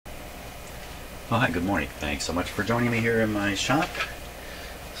Oh, hi, good morning. Thanks so much for joining me here in my shop.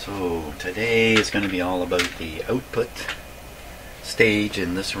 So today is going to be all about the output stage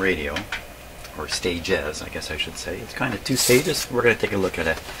in this radio, or stages, I guess I should say. It's kind of two stages. We're going to take a look at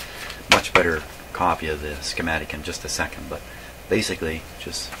a much better copy of the schematic in just a second, but basically,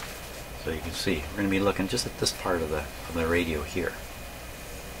 just so you can see, we're going to be looking just at this part of the radio here.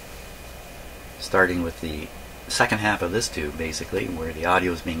 Starting with the second half of this tube, basically, where the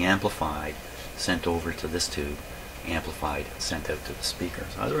audio is being amplified, sent over to this tube, amplified, sent out to the speaker.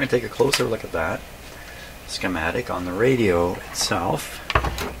 So we're going to take a closer look at that schematic on the radio itself,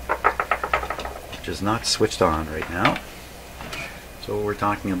 which is not switched on right now. So we're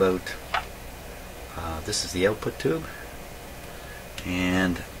talking about, this is the output tube,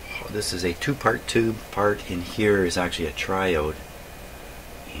 and this is a two-part tube. Part in here is actually a triode,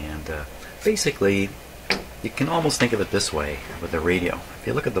 and basically you can almost think of it this way with the radio. If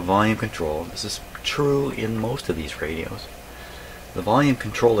you look at the volume control, this is true in most of these radios. The volume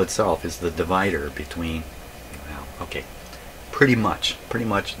control itself is the divider between, well, okay, pretty much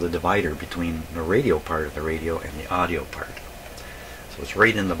the divider between the radio part of the radio and the audio part. So it's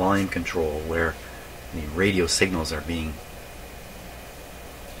right in the volume control where the radio signals are being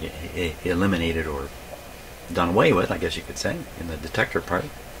eliminated or done away with, I guess you could say, in the detector part.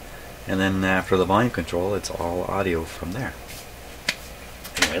 And then after the volume control, it's all audio from there.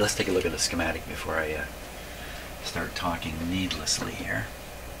 Anyway, let's take a look at the schematic before I start talking needlessly here.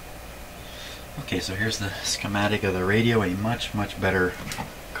 Okay, so here's the schematic of the radio, a much better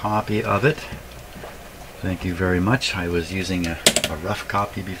copy of it. Thank you very much. I was using a rough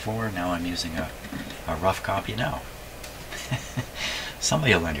copy before, now I'm using a rough copy now.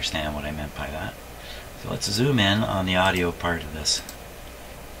 Somebody will understand what I meant by that. So let's zoom in on the audio part of this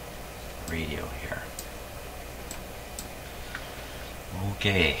radio here.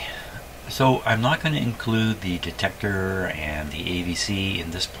 Okay, so I'm not going to include the detector and the AVC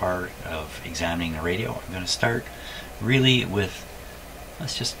in this part of examining the radio. I'm going to start really with,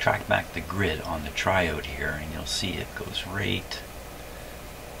 let's just track back the grid on the triode here, and you'll see it goes right,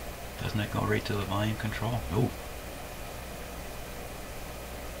 doesn't it go right to the volume control? Oh,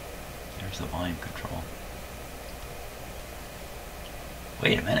 there's the volume control.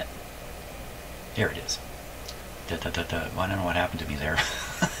 Wait a minute. There it is. I don't know what happened to me there.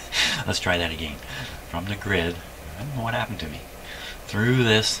 Let's try that again. From the grid, I don't know what happened to me. Through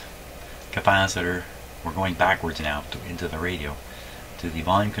this capacitor, we're going backwards now into the radio, to the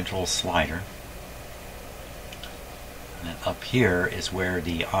volume control slider. And then up here is where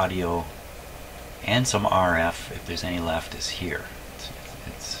the audio and some RF, if there's any left, is here.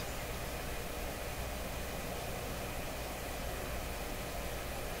 It's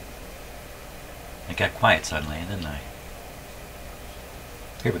I got quiet suddenly, didn't I?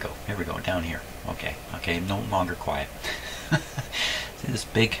 Here we go, down here. Okay, no longer quiet. See this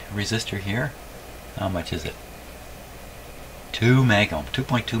big resistor here? How much is it? 2 megohm,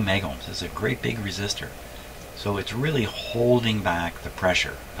 2.2 megohms. This is a great big resistor. So it's really holding back the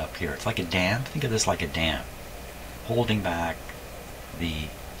pressure up here. It's like a dam. Think of this like a dam. Holding back the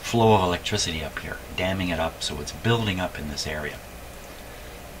flow of electricity up here. Damming it up so it's building up in this area.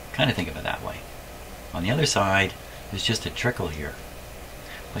 Kind of think of it that way. On the other side is just a trickle here.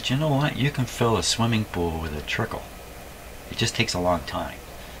 But you know what? You can fill a swimming pool with a trickle. It just takes a long time.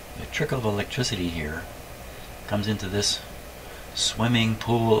 The trickle of electricity here comes into this swimming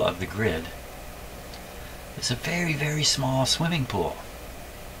pool of the grid. It's a very small swimming pool.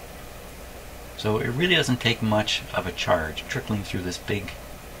 So it really doesn't take much of a charge trickling through this big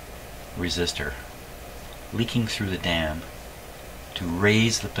resistor, leaking through the dam, to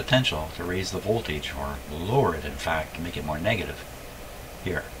raise the potential, to raise the voltage, or lower it in fact, to make it more negative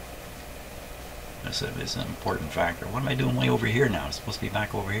here. This is an important factor. What am I doing way over here now? I'm supposed to be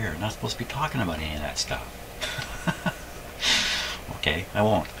back over here. I'm not supposed to be talking about any of that stuff. Okay, I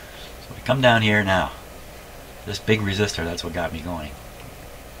won't. So we come down here now. This big resistor, that's what got me going.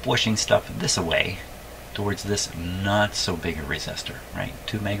 Pushing stuff this away towards this not so big a resistor, right?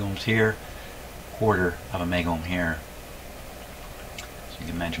 2 megohms here, quarter of a megohm here. You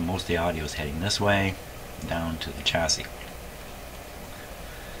can imagine most of the audio is heading this way, down to the chassis.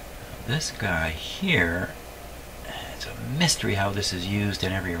 This guy here, it's a mystery how this is used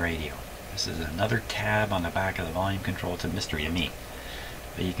in every radio. This is another tab on the back of the volume control. It's a mystery to me.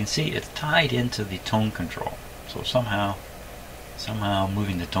 But you can see it's tied into the tone control. So somehow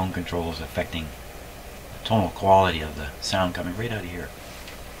moving the tone control is affecting the tonal quality of the sound coming right out of here.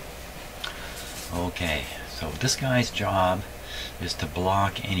 Okay, so this guy's job is to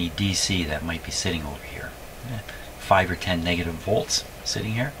block any DC that might be sitting over here. 5 or 10 negative volts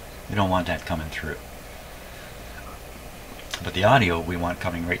sitting here. We don't want that coming through. But the audio we want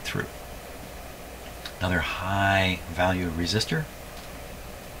coming right through. Another high value resistor.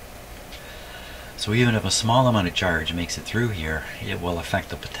 So even if a small amount of charge makes it through here, it will affect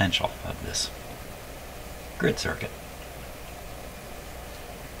the potential of this grid circuit.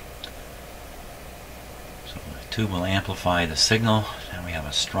 So the tube will amplify the signal. Now we have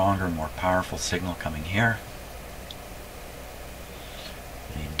a stronger, more powerful signal coming here.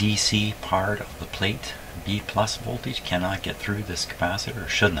 The DC part of the plate, B plus voltage, cannot get through this capacitor, or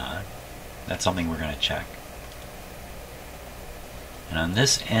should not. That's something we're going to check. And on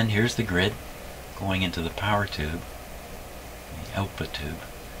this end, here's the grid going into the power tube, the output tube,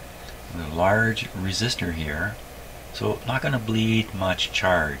 with a large resistor here. So not going to bleed much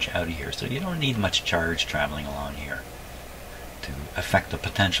charge out of here. So you don't need much charge traveling along here to affect the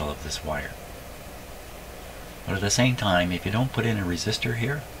potential of this wire. But at the same time, if you don't put in a resistor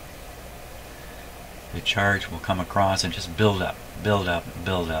here, the charge will come across and just build up, build up,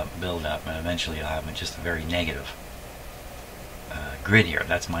 build up, build up, and eventually you'll have just a very negative grid here.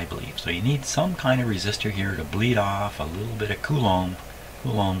 That's my belief. So you need some kind of resistor here to bleed off a little bit of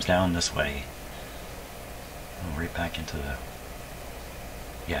coulombs down this way. Right back into the...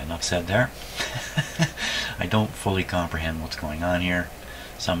 Yeah, enough said there. I don't fully comprehend what's going on here.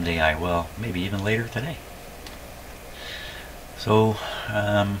 Someday I will, maybe even later today. So,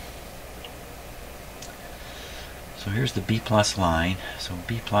 so here's the B plus line. So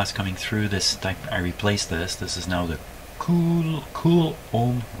B plus coming through this. I replaced this. This is now the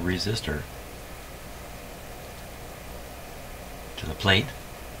coulomb resistor to the plate.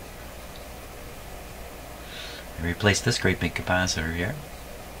 I replaced this great big capacitor here,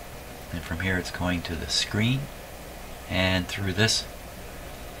 and from here it's going to the screen and through this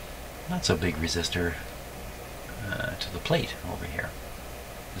not so big resistor to the plate over here.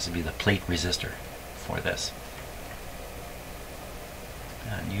 This would be the plate resistor for this.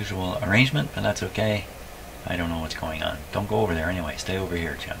 Unusual arrangement, but that's okay. I don't know what's going on. Don't go over there anyway. Stay over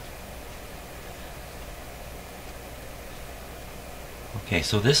here, Jim. Okay,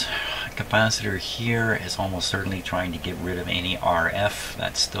 so this capacitor here is almost certainly trying to get rid of any RF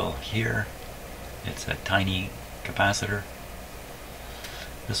that's still here. It's a tiny capacitor.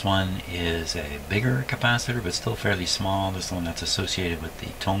 This one is a bigger capacitor, but still fairly small. This one that's associated with the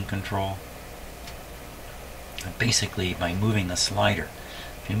tone control. And basically, by moving the slider,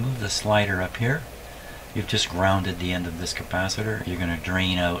 if you move the slider up here, you've just grounded the end of this capacitor. You're going to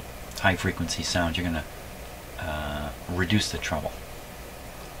drain out high frequency sound. You're going to reduce the treble.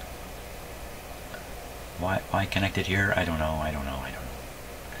 Why connect it here? I don't know.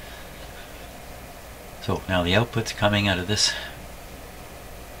 So now the output's coming out of this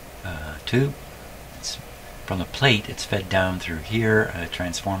tube. It's from the plate. It's fed down through here. A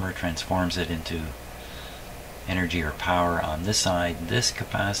transformer transforms it into energy or power on this side. This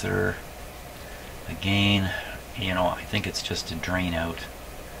capacitor, again, I think it's just to drain out,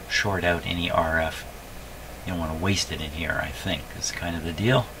 short out any RF. You don't want to waste it in here, I think, is kind of the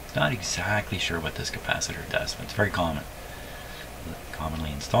deal. Not exactly sure what this capacitor does, but it's very commonly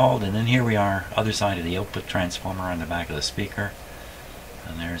installed. And then here we are, other side of the output transformer on the back of the speaker.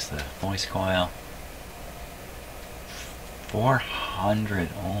 And there's the voice coil. 400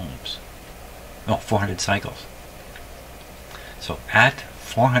 ohms. No, 400 cycles. So at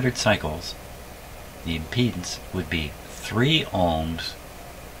 400 cycles, the impedance would be 3 ohms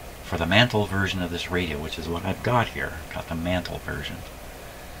for the mantle version of this radio, which is what I've got here. I've got the mantle version.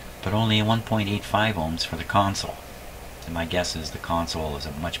 But only 1.85 ohms for the console. And my guess is the console is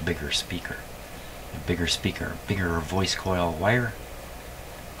a much bigger speaker. A bigger voice coil wire.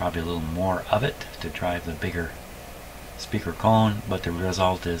 Probably a little more of it to drive the bigger speaker cone, but the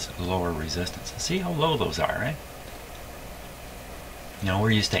result is lower resistance. See how low those are, right?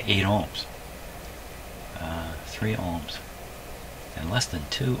 We're used to 8 ohms. 3 ohms. And less than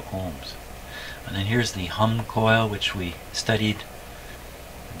 2 ohms. And then here's the hum coil, which we studied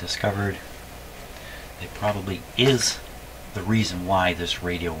and discovered it probably is the reason why this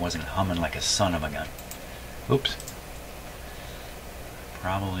radio wasn't humming like a son of a gun. Oops.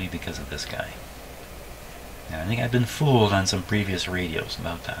 Probably because of this guy. Now, I think I've been fooled on some previous radios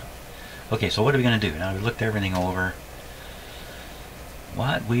about that. Okay, so what are we going to do? Now we've looked everything over.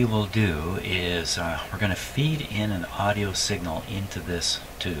 What we will do is we're going to feed in an audio signal into this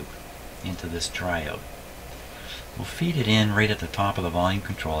tube, into this triode. We'll feed it in right at the top of the volume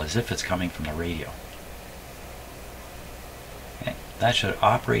control as if it's coming from the radio. Okay. That should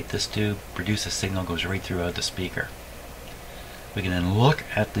operate this tube, produce a signal, goes right throughout the speaker. We can then look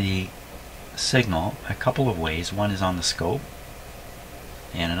at the signal a couple of ways. One is on the scope.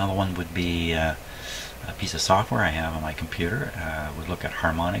 And another one would be a piece of software I have on my computer. Would look at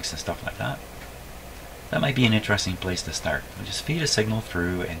harmonics and stuff like that. That might be an interesting place to start. We'll just feed a signal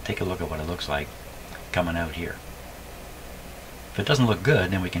through and take a look at what it looks like coming out here. If it doesn't look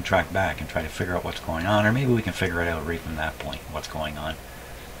good, then we can track back and try to figure out what's going on, or maybe we can figure it out right from that point, what's going on.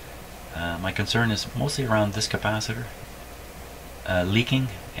 My concern is mostly around this capacitor leaking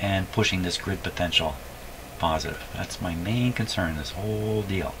and pushing this grid potential positive. That's my main concern, this whole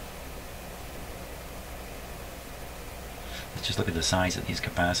deal. Let's just look at the size of these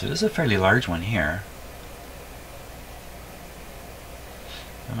capacitors. This is a fairly large one here.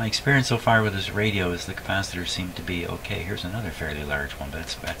 My experience so far with this radio is the capacitors seem to be okay. Here's another fairly large one,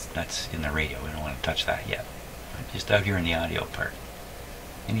 but that's in the radio. We don't want to touch that yet. Just out here in the audio part.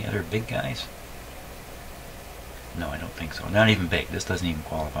 Any other big guys? No, I don't think so. Not even big. This doesn't even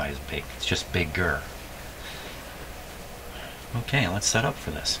qualify as big. It's just bigger. Okay, let's set up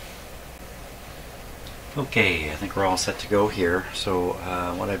for this. Okay, I think we're all set to go here. So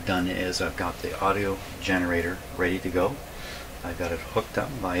what I've done is I've got the audio generator ready to go. I've got it hooked up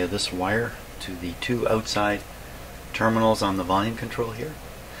via this wire to the two outside terminals on the volume control here.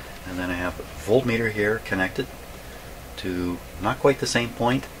 And then I have a voltmeter here connected to not quite the same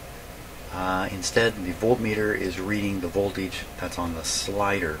point. Instead, the voltmeter is reading the voltage that's on the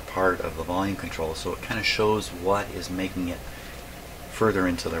slider part of the volume control, so it kind of shows what is making it further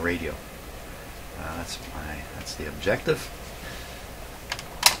into the radio. That's the objective.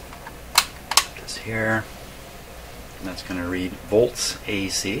 Put this here. And that's going to read volts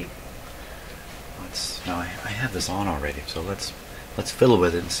AC. Now I have this on already, so let's fiddle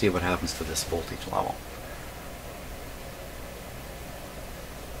with it and see what happens to this voltage level.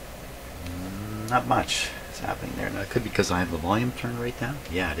 Not much is happening there. Now it could be because I have the volume turned right down.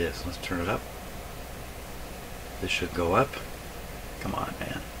 Yeah, it is. Let's turn it up. This should go up. Come on,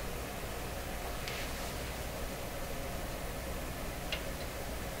 man.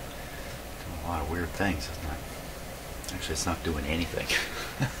 Doing a lot of weird things, isn't it? Actually, it's not doing anything.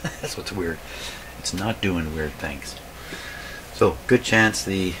 That's what's weird. It's not doing weird things. So, good chance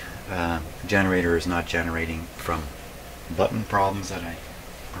the generator is not generating from button problems that I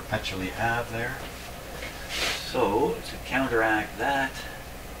perpetually have there. So, to counteract that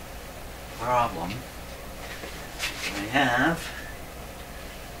problem, I have,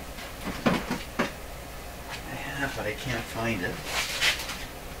 but I can't find it.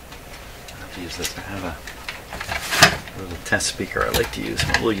 I have to use this. I have a little test speaker I like to use.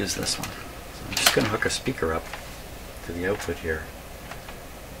 We'll use this one. So I'm just going to hook a speaker up to the output here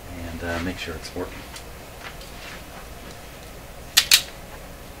and make sure it's working.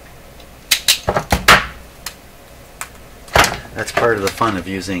 That's part of the fun of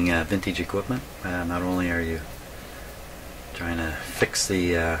using vintage equipment. Not only are you trying to fix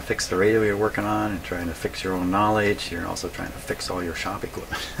the radio you're working on and trying to fix your own knowledge, you're also trying to fix all your shop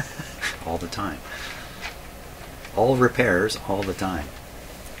equipment all the time. All repairs all the time.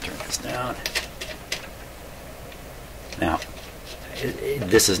 Turn this down. Now,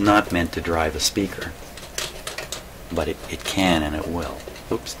 this is not meant to drive a speaker, but it can and it will.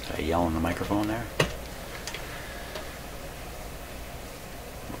 Oops, did I yell in the microphone there?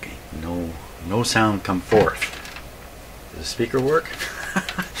 Okay, no sound come forth. Does the speaker work?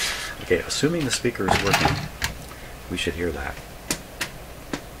 Okay, assuming the speaker is working, we should hear that.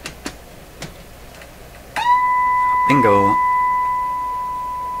 Bingo!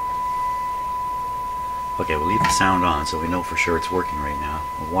 Okay, we'll leave the sound on so we know for sure it's working right now.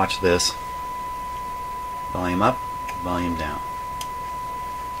 We'll watch this. Volume up, volume down.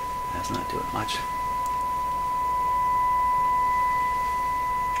 That's not doing much.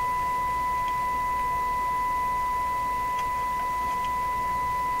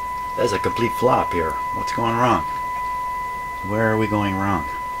 There's a complete flop here. What's going wrong? Where are we going wrong?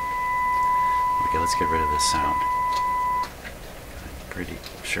 Okay, let's get rid of this sound. I'm pretty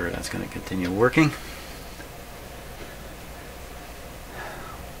sure that's going to continue working.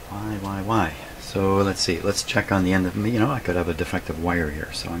 Why? So let's see. Let's check on the end of me. You know, I could have a defective wire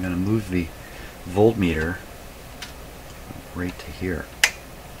here. So I'm going to move the voltmeter right to here.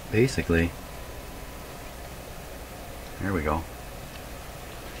 Basically, there we go.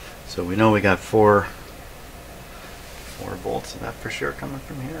 So we know we got 4 volts. Is that for sure coming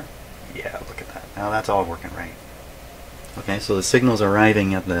from here? Yeah, look at that. Now that's all working right. Okay, so the signal's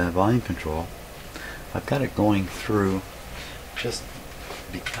arriving at the volume control. I've got it going through just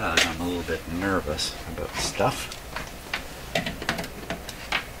because I'm a little bit nervous about stuff. A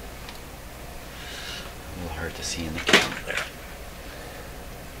little hard to see in the camera there.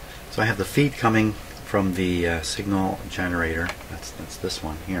 So I have the feed coming from the signal generator. That's this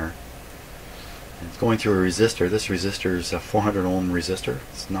one here. And it's going through a resistor. This resistor is a 400 ohm resistor.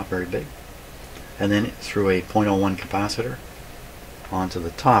 It's not very big. And then through a 0.01 capacitor onto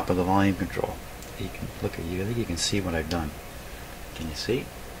the top of the volume control. You can look at you. I think you can see what I've done. Can you see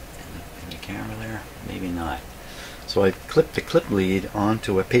in the camera there? Maybe not. So I clipped the clip lead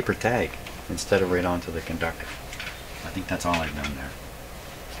onto a paper tag instead of right onto the conductor. I think that's all I've done there.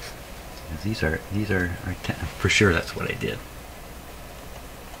 These are for sure. That's what I did.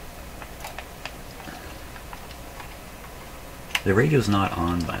 The radio's not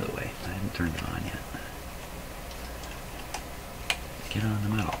on, by the way. I haven't turned it on yet. Get on the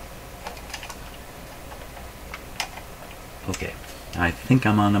metal. Okay, I think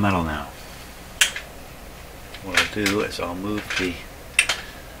I'm on the metal now. What I'll do is I'll move the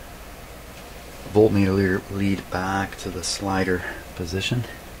voltmeter lead back to the slider position.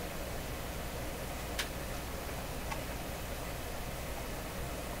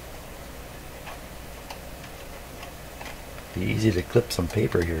 Be easy to clip some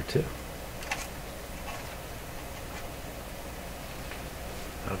paper here too.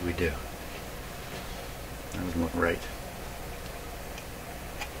 How did we do? That doesn't look right.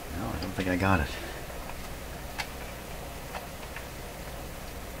 No, I don't think I got it.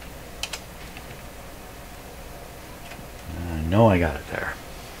 I know I got it there.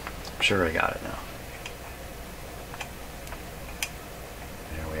 I'm sure I got it now.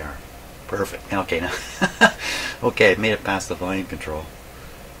 There we are. Perfect. Okay, now. Okay, I've made it past the volume control.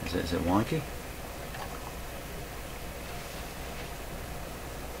 Is it wonky?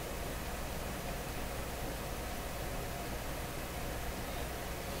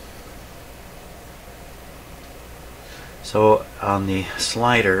 So on the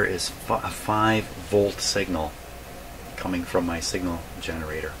slider is a 5 volt signal coming from my signal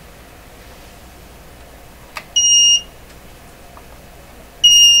generator.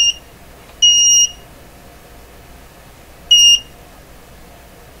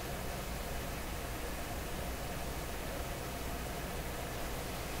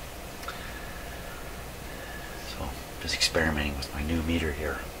 So just experimenting with my new meter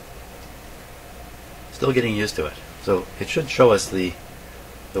here. Still getting used to it. So it should show us the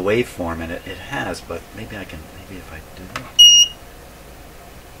waveform, and it has, but maybe if I do that.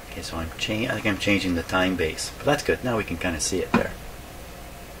 Okay, so I think I'm changing the time base, but that's good. Now we can kind of see it there.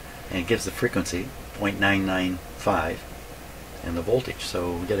 And it gives the frequency 0.995 and the voltage.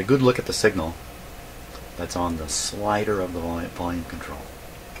 So we get a good look at the signal that's on the slider of the volume control.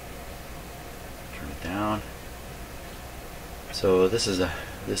 Turn it down. So this is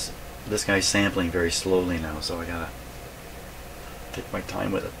this guy's sampling very slowly now, so I gotta take my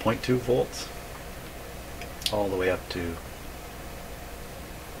time with it. 0.2 volts all the way up to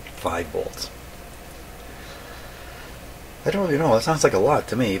 5 volts. I don't really know. That sounds like a lot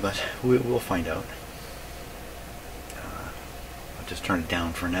to me, but we'll find out. I'll just turn it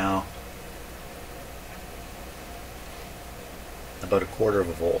down for now. About 1/4 of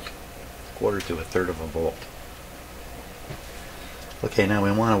a volt. 1/4 to 1/3 of a volt. Okay, now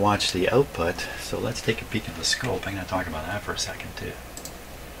we want to watch the output, so let's take a peek at the scope. I'm going to talk about that for a second too.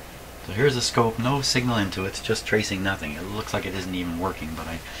 So here's the scope, no signal into it, it's just tracing nothing. It looks like it isn't even working, but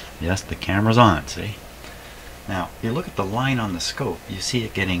yes, the camera's on, see? Now, you look at the line on the scope, you see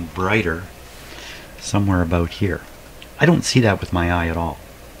it getting brighter somewhere about here. I don't see that with my eye at all.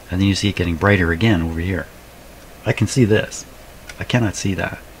 And then you see it getting brighter again over here. I can see this. I cannot see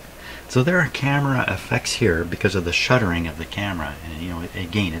that. So there are camera effects here because of the shuttering of the camera. And, you know,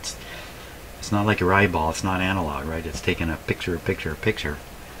 again, it's not like your eyeball. It's not analog, right? It's taking a picture,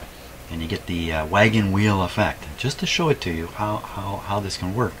 and you get the wagon wheel effect. Just to show it to you how this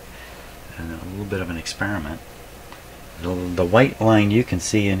can work, and a little bit of an experiment. The white line you can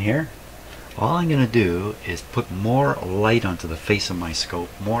see in here. All I'm going to do is put more light onto the face of my scope,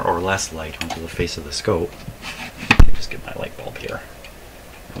 more or less light onto the face of the scope. Just get my light bulb here.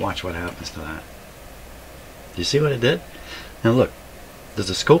 Watch what happens to that. Do you see what it did? Now look, does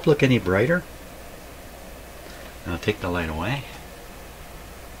the scope look any brighter? Now take the light away.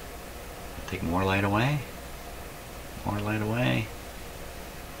 Take more light away. More light away.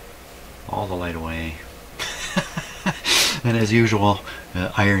 All the light away. And as usual,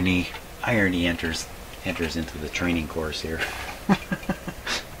 irony enters into the training course here.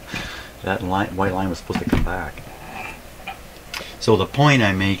 That white line was supposed to come back. So the point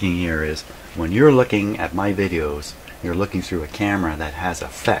I'm making here is, when you're looking at my videos, you're looking through a camera that has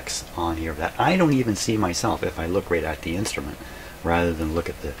effects on here that I don't even see myself if I look right at the instrument, rather than look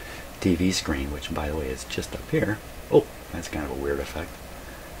at the TV screen, which by the way is just up here. Oh, that's kind of a weird effect.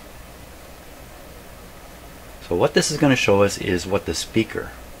 So what this is going to show us is what the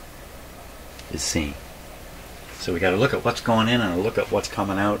speaker is seeing. So we got to look at what's going in and look at what's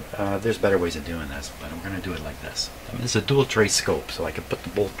coming out. There's better ways of doing this, but we're going to do it like this. I mean, this is a dual trace scope, so I can put the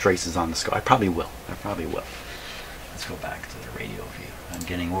both traces on the scope. I probably will. Let's go back to the radio view. I'm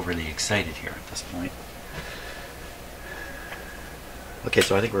getting overly excited here at this point. Okay,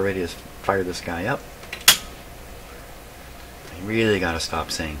 so I think we're ready to fire this guy up. I really got to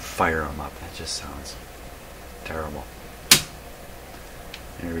stop saying fire him up. That just sounds terrible.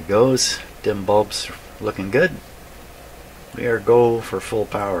 There he goes. Dim bulbs looking good. We are go for full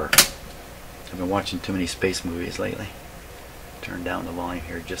power. I've been watching too many space movies lately. Turn down the volume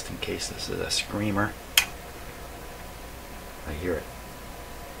here just in case this is a screamer. I hear it.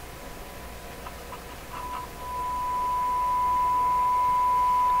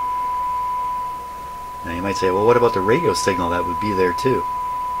 Now you might say, well, what about the radio signal that would be there too?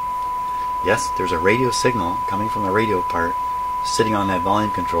 Yes, there's a radio signal coming from the radio part sitting on that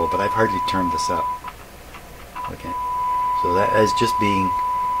volume control, but I've hardly turned this up. Okay, so that is just being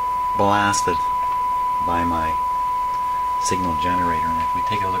blasted by my signal generator. And if we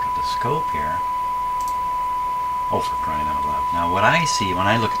take a look at the scope here, oh, for crying out loud. Now what I see when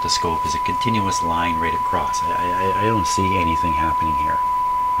I look at the scope is a continuous line right across. I don't see anything happening here.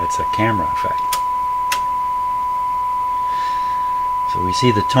 It's a camera effect. So we see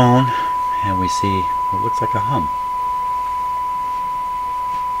the tone, and we see what looks like a hum.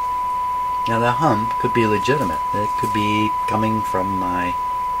 Now the hum could be legitimate. It could be coming from my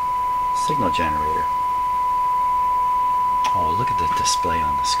signal generator. Oh, look at the display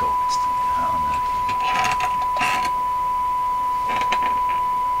on the scope. It's on the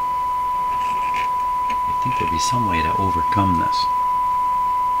I think there'd be some way to overcome this.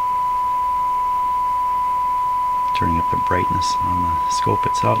 Turning up the brightness on the scope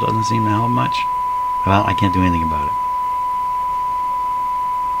itself doesn't seem to help much. Well, I can't do anything about it.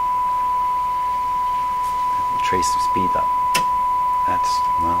 Trace speed up. That's,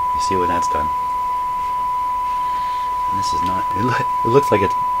 well, you see what that's done. And this is not, it looks like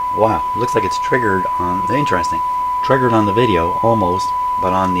it's, wow, it looks like it's triggered on, interesting, triggered on the video almost,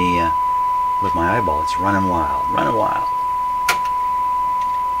 but on the, with my eyeball, it's running wild, running wild.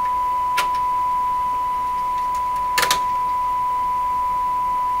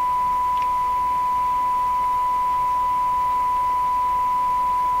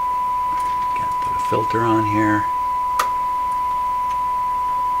 Filter on here.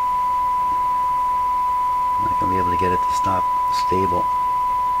 I'm not going to be able to get it to stop stable.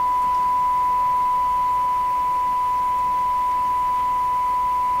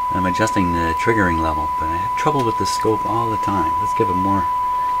 I'm adjusting the triggering level, but I have trouble with the scope all the time. Let's give it more.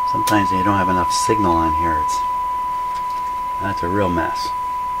 Sometimes when you don't have enough signal on here, that's a real mess.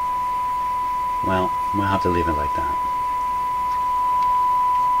 Well, we'll have to leave it like that.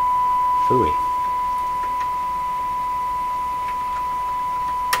 Phooey.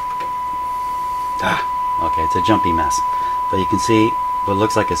 Okay, it's a jumpy mess. But you can see what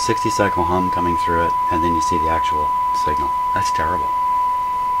looks like a 60-cycle hum coming through it, and then you see the actual signal. That's terrible.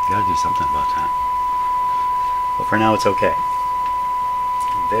 You gotta do something about that. But for now, it's okay.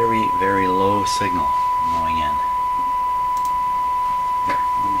 Very, very low signal going in. Here,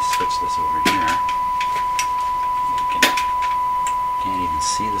 let me switch this over here. You can't even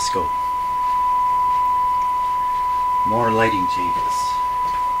see the scope. More lighting changes.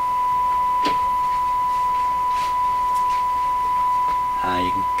 You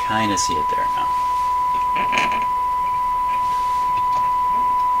can kind of see it there now.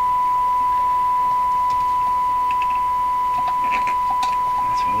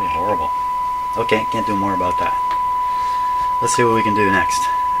 That's really horrible. Okay, can't do more about that. Let's see what we can do next.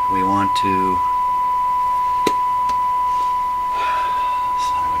 We want to...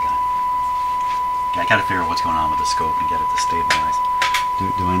 Son of a gun. Okay, I gotta figure out what's going on with the scope and get it to stabilize.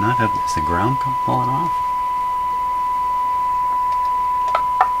 Do I not have... Is the ground falling off?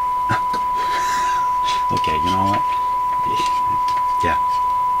 Okay, you know what? Yeah.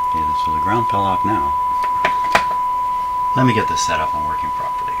 Okay, so the ground fell off now. Let me get this set up and working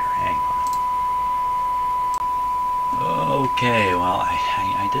properly here. Hang on. Okay, well,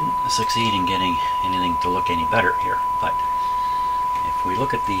 I didn't succeed in getting anything to look any better here, but if we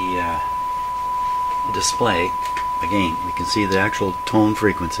look at the display, again, we can see the actual tone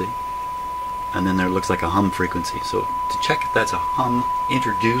frequency, and then there looks like a hum frequency. So to check if that's a hum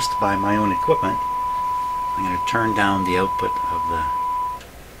introduced by my own equipment, I'm going to turn down the output of the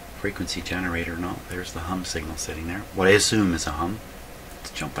frequency generator. No, there's the hum signal sitting there. What I assume is a hum.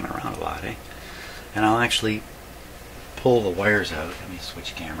 It's jumping around a lot, eh? And I'll actually pull the wires out. Let me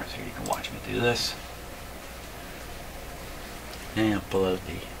switch cameras here. You can watch me do this. And I'll pull out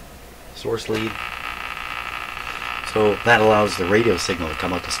the source lead. So that allows the radio signal to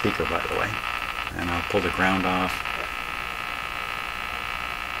come out the speaker, by the way. And I'll pull the ground off.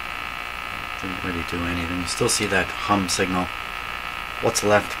 Didn't really do anything. You still see that hum signal. What's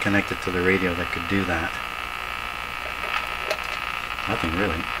left connected to the radio that could do that? Nothing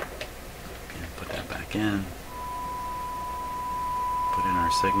really. Okay, put that back in. Put in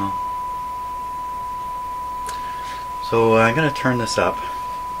our signal. So I'm going to turn this up,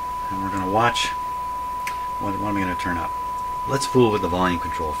 and we're going to watch. What am I going to turn up? Let's fool with the volume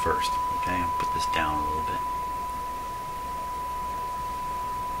control first. Okay, I'll put this down a little bit.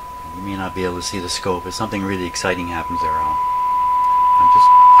 You may not be able to see the scope. If something really exciting happens there,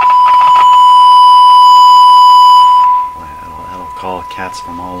 that'll call cats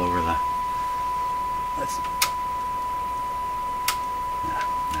from all over the.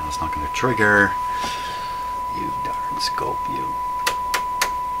 Now it's not going to trigger. You darn scope, you.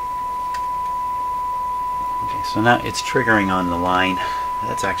 Okay, so now it's triggering on the line.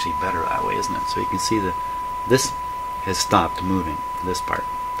 That's actually better that way, isn't it? So you can see this has stopped moving. This part.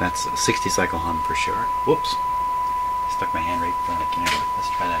 That's a 60 cycle hum for sure. Whoops. Stuck my hand right in front of the camera. Let's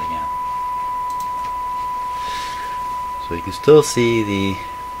try that again. So you can still see the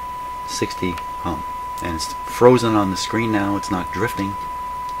 60 hum. And it's frozen on the screen now. It's not drifting.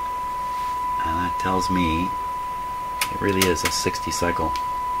 And that tells me it really is a 60 cycle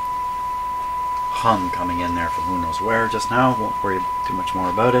hum coming in there from who knows where just now. Won't worry too much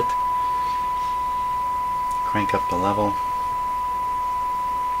more about it. Crank up the level.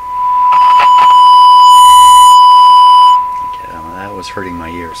 That was hurting my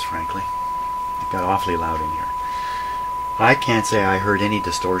ears, frankly. It got awfully loud in here. I can't say I heard any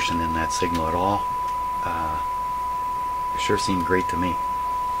distortion in that signal at all. It sure seemed great to me.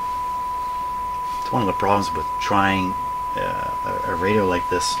 It's one of the problems with trying a radio like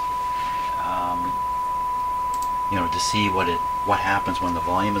this, you know, to see what happens when the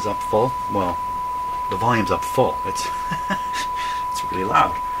volume is up full. Well, the volume's up full. It's it's really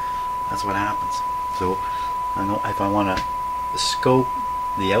loud. That's what happens. So I know if I want to scope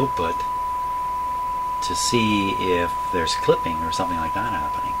the output to see if there's clipping or something like that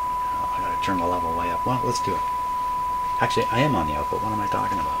happening, I gotta turn the level way up. Well, let's do it. Actually, I am on the output. What am I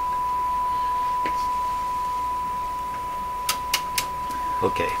talking about?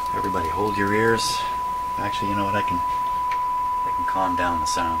 Okay, everybody hold your ears. Actually, you know what? I can calm down the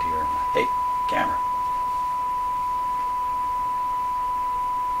sound here. Hey, camera.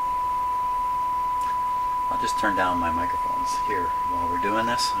 I'll just turn down my microphones here while we're doing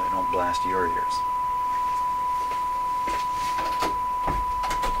this so I don't blast your ears.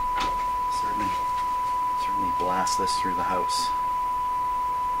 Certainly blast this through the house.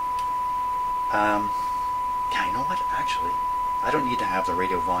 Yeah, you know what? Actually, I don't need to have the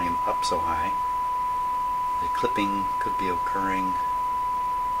radio volume up so high. The clipping could be occurring.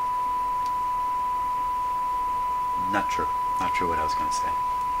 Not true. Not true what I was going to say.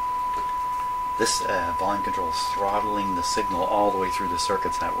 This volume control is throttling the signal all the way through the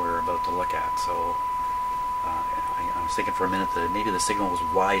circuits that we're about to look at. So I was thinking for a minute that maybe the signal was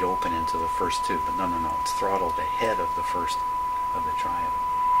wide open into the first two, but no. It's throttled ahead of the first of the triad.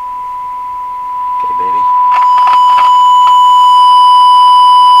 Okay, baby.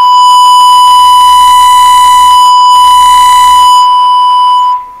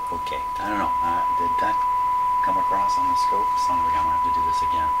 Okay, I don't know. Did that come across on the scope? Son of a gun, I have to do this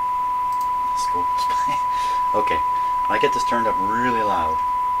again. Okay, when I get this turned up really loud,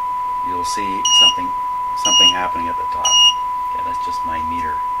 you'll see something happening at the top. Okay, that's just my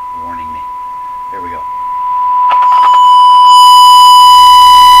meter warning me. There we go.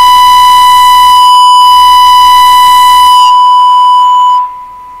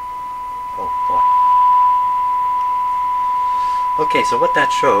 Oh boy. Okay, so what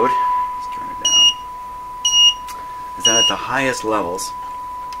that showed, let's turn it down, is that at the highest levels,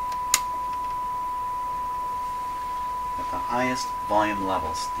 highest volume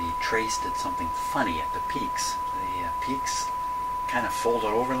levels, the trace did something funny at the peaks. The peaks kind of folded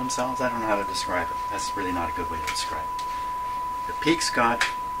over themselves. I don't know how to describe it. That's really not a good way to describe it. The peaks got,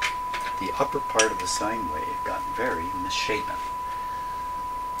 the upper part of the sine wave got very misshapen.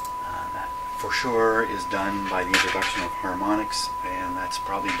 That for sure is done by the introduction of harmonics, and that's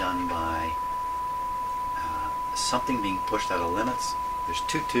probably done by something being pushed out of limits. There's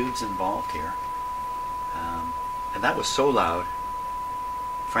two tubes involved here. And that was so loud,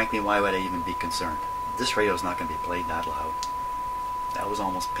 frankly, why would I even be concerned? This radio is not going to be played that loud. That was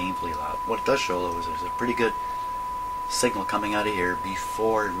almost painfully loud. What it does show, though, is there's a pretty good signal coming out of here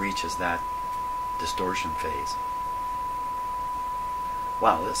before it reaches that distortion phase.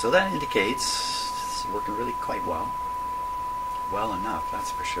 Wow, so that indicates it's working really quite well. Well enough,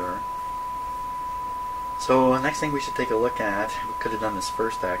 that's for sure. So next thing we should take a look at, we could have done this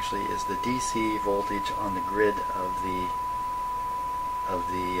first actually, is the DC voltage on the grid of the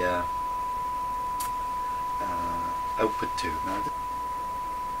output tube. Now,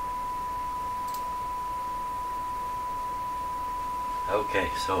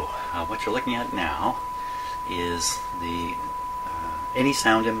 okay, so what you're looking at now is the any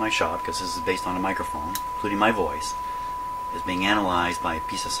sound in my shop, because this is based on a microphone, including my voice, is being analyzed by a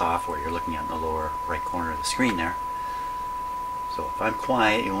piece of software you're looking at in the lower right corner of the screen there. So if I'm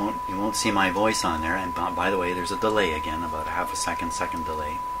quiet, you won't see my voice on there. And by the way, there's a delay again, about a half a second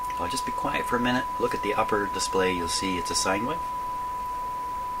delay. So I'll just be quiet for a minute. Look at the upper display. You'll see it's a sine wave.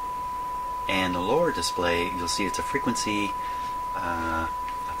 And the lower display, you'll see it's a frequency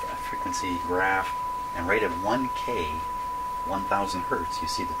graph. And right at 1K, 1000 hertz, you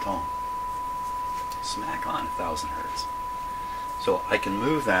see the tone. Smack on 1000 hertz. So I can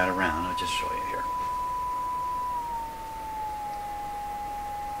move that around. I'll just show you here.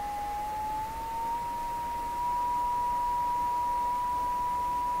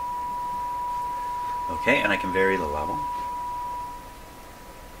 Okay, and I can vary the level.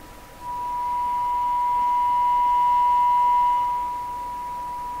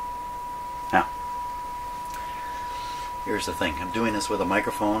 Now, here's the thing. I'm doing this with a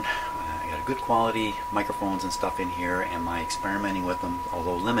microphone. I got a good quality microphones and stuff in here, and my experimenting with them,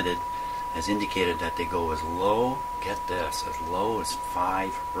 although limited, has indicated that they go as low, get this, as low as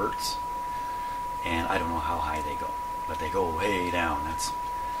 5 hertz. And I don't know how high they go, but they go way down. That's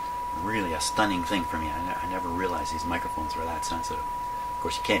really a stunning thing for me. I never realized these microphones were that sensitive. Of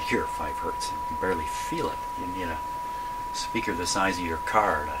course, you can't hear 5 hertz. You can barely feel it. You need a speaker the size of your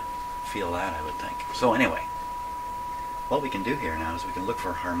car to feel that, I would think. So anyway, what we can do here now is we can look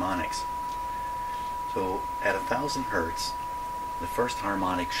for harmonics. So at 1000 hertz, the first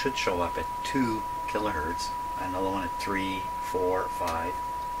harmonic should show up at 2 kilohertz, another one at 3, 4, 5.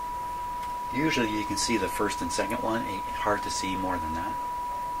 Usually you can see the first and second one. Hard to see more than that.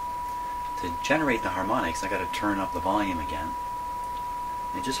 To generate the harmonics, I got to turn up the volume again.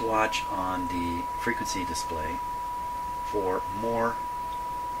 And just watch on the frequency display for more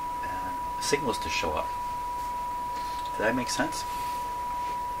signals to show up. Does that make sense?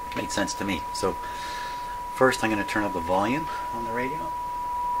 Makes sense to me. So first I'm going to turn up the volume on the radio. There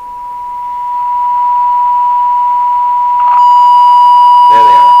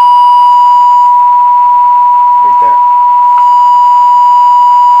they are. Right there.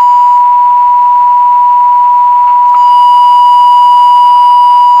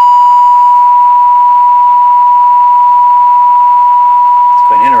 It's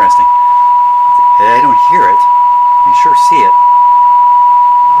quite interesting. I don't hear it. You sure see it. It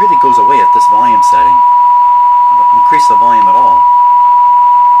really goes away at this volume setting. But increase the volume at all.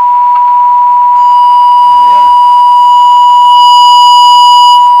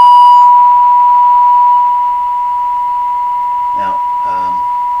 Now,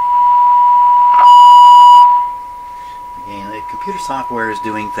 again, the computer software is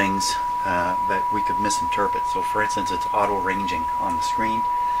doing things that we could misinterpret. So for instance, it's auto ranging on the screen.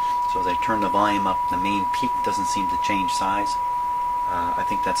 So as I turn the volume up, the main peak doesn't seem to change size. I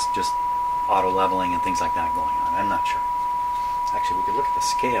think that's just auto leveling and things like that going on. I'm not sure. Actually, we could look at the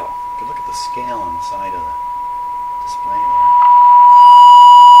scale. We could look at the scale on the side of the display there.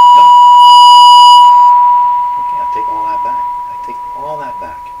 Nope. Okay, I'll take all that back. I take all that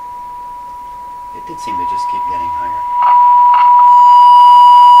back. It did seem to just keep getting higher.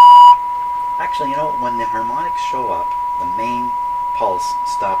 Actually, you know, when the harmonics show up, the main pulse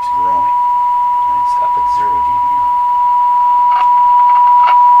stops growing. And it's up at 0 dB now.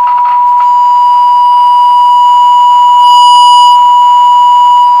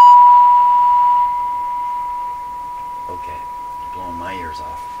 Okay, blowing my ears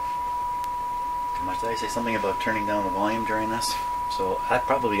off. Too much. Did I say something about turning down the volume during this? So that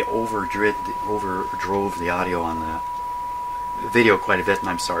probably overdrove the audio on the video quite a bit, and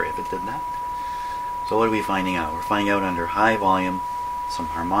I'm sorry if it did that. So what are we finding out? We're finding out under high volume, some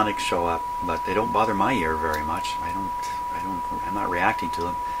harmonics show up, but they don't bother my ear very much. I'm not reacting to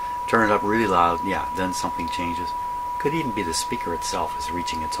them. Turn it up really loud, yeah, then something changes. Could even be the speaker itself is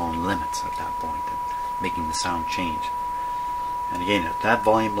reaching its own limits at that point and making the sound change. And again, at that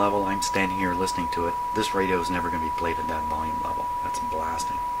volume level, I'm standing here listening to it. This radio is never going to be played at that volume level. That's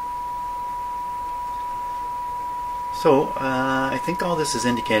blasting. So I think all this is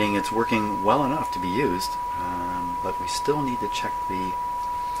indicating it's working well enough to be used, but we still need to check the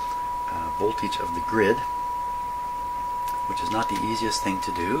voltage of the grid. which is not the easiest thing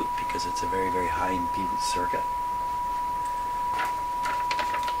to do because it's a very, very high impedance circuit.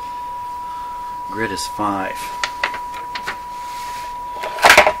 Grid is 5.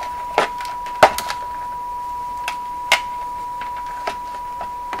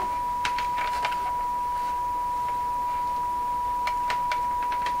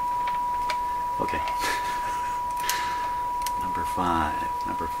 Okay. Number 5.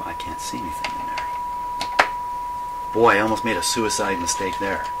 Number 5. I can't see anything in there. Boy, I almost made a suicide mistake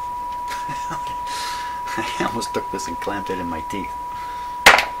there. I almost took this and clamped it in my teeth.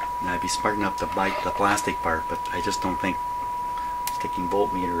 And I'd be smart enough to bite the plastic part, but I just don't think sticking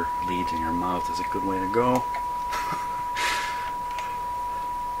voltmeter leads in your mouth is a good way to go.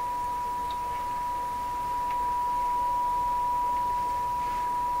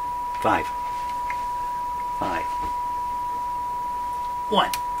 Five.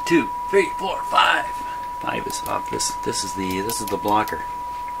 1, 2, 3, 4, 5. 5 is off. This is the blocker.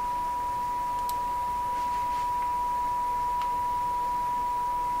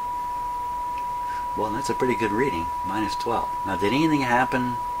 Well, that's a pretty good reading. Minus 12. Now, did anything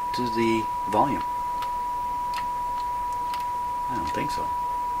happen to the volume? I don't think so.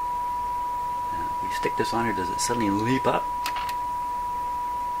 Now, if we stick this on here, does it suddenly leap up?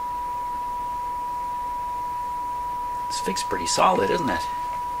 It's fixed pretty solid, isn't it?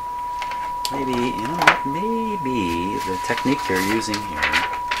 Maybe, you know what, maybe the technique they're using here,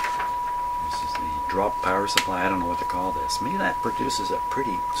 this is the drop power supply, I don't know what to call this, maybe that produces a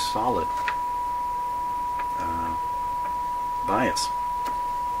pretty solid bias.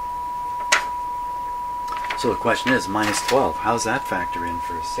 So the question is, minus 12, how's that factor in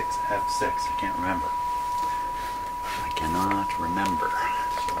for 6F6? I can't remember. I cannot remember.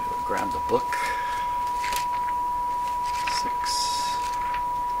 So I will grab the book. 6.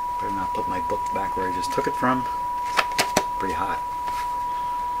 Better not put my book back where I just took it from. It's pretty hot.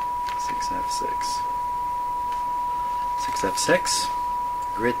 6F6. 6F6.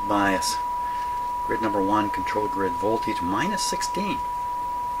 Grid bias. Grid number 1, control grid voltage, minus 16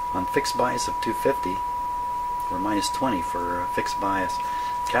 on fixed bias of 250, or minus 20 for fixed bias.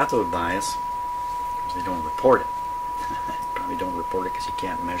 Cathode bias, because they don't report it. Probably don't report it because you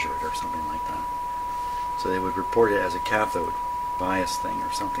can't measure it or something like that. So they would report it as a cathode bias thing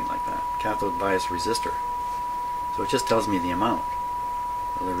or something like that. Cathode bias resistor. So it just tells me the amount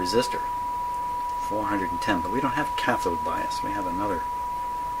of the resistor. 410, but we don't have cathode bias. We have another.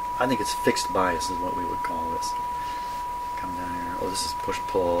 I think it's fixed bias is what we would call this. Come down here. Oh, this is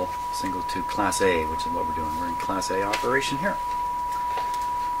push-pull, single to class A, which is what we're doing. We're in class A operation here.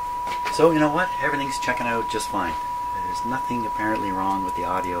 So, you know what? Everything's checking out just fine. There's nothing apparently wrong with the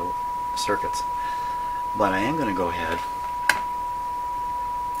audio circuits. But I am going to go ahead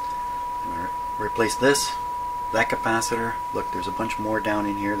and replace this, that capacitor. Look, there's a bunch more down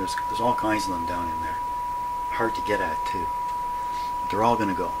in here. There's all kinds of them down in there. Hard to get at, too. But they're all going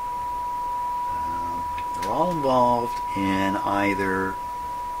to go. They're all involved in either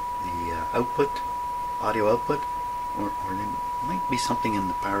the output, audio output, or there might be something in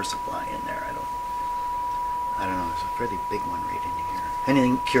the power supply in there. I don't know. There's a fairly big one right in here.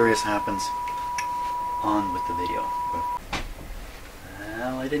 Anything curious happens, on with the video. But,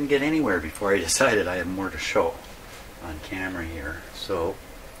 well, I didn't get anywhere before I decided I had more to show on camera here. So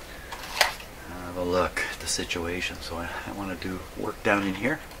have a look at the situation. So I want to do work down in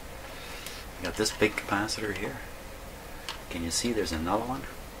here. Got this big capacitor here. Can you see there's another one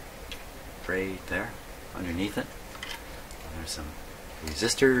right there underneath it? And there's some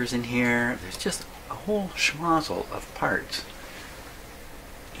resistors in here. There's just a whole schmozzle of parts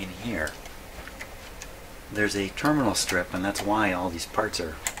in here. There's a terminal strip, and that's why all these parts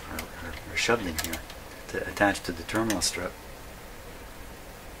are shoved in here to attach to the terminal strip.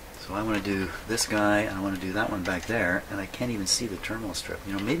 So I want to do this guy, and I want to do that one back there, and I can't even see the terminal strip.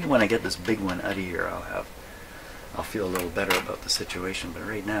 You know, maybe when I get this big one out of here, I'll feel a little better about the situation. But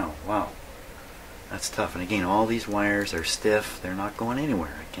right now, wow, that's tough. And again, all these wires are stiff; they're not going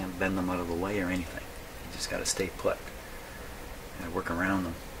anywhere. I can't bend them out of the way or anything. You just got to stay put and work around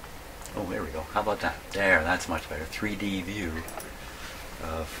them. Oh, there we go. How about that? There, that's much better. 3D view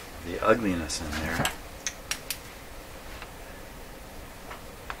of the ugliness in there.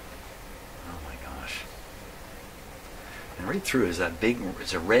 And right through is that big,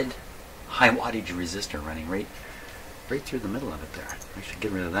 it's a red high wattage resistor running right through the middle of it there. I should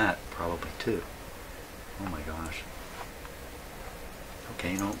get rid of that probably too. Oh my gosh.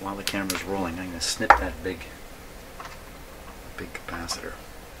 Okay, you know, while the camera's rolling, I'm going to snip that big capacitor.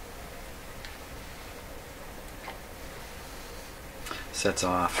 Sets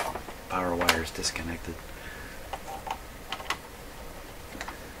off, power wires disconnected.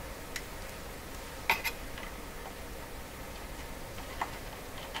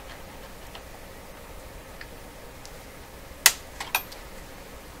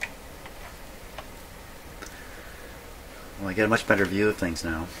 I get a much better view of things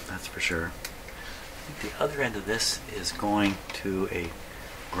now, that's for sure. I think the other end of this is going to a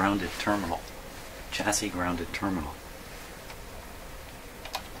grounded terminal, chassis grounded terminal.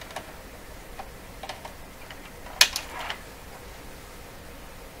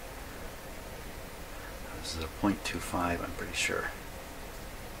 This is a 0.25, I'm pretty sure.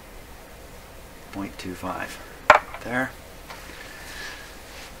 0.25 there.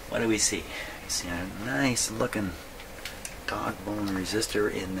 What do we see? We see a nice looking dog bone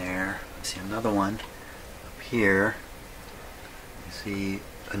resistor in there. We see another one up here. We see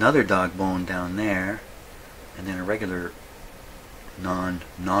another dog bone down there, and then a regular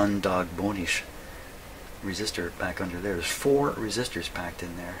non-dog bone-ish resistor back under there. There's 4 resistors packed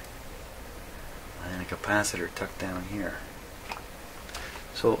in there, and then a capacitor tucked down here.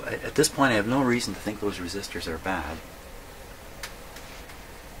 So at this point I have no reason to think those resistors are bad.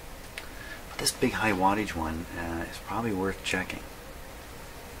 But this big high wattage one is probably worth checking.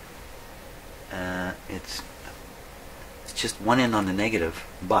 It's just one end on the negative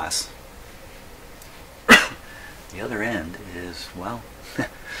bus. The other end is, well,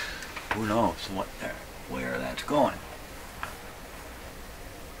 who knows where that's going.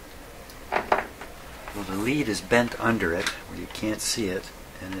 Well, the lead is bent under it where you can't see it,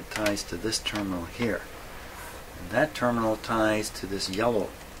 and it ties to this terminal here. And that terminal ties to this little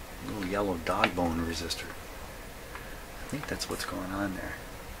yellow dog bone resistor. I think that's what's going on there.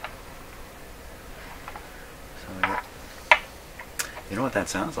 So you know what that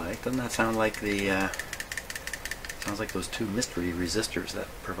sounds like? Doesn't that sound like the sounds like those 2 mystery resistors that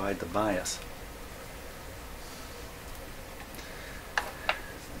provide the bias?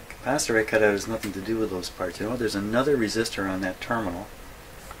 The capacitor I cut out has nothing to do with those parts. You know, there's another resistor on that terminal.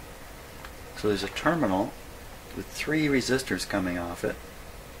 So there's a terminal with 3 resistors coming off it.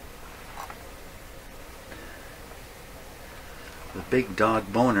 The big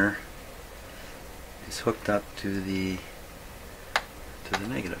dog boner is hooked up to the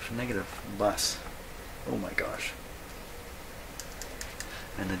negative bus. Oh my gosh.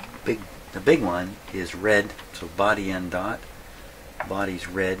 And the big one is red, so body end dot. Body's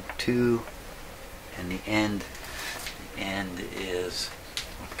red 2, and the end is,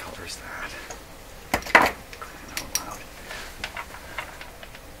 what color is that?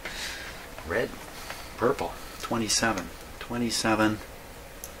 Red, purple, 27,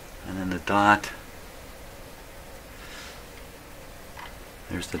 and then the dot.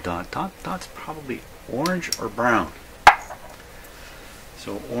 There's the dot. Dot's probably orange or brown.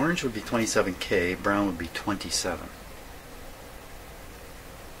 So orange would be 27K, brown would be 27.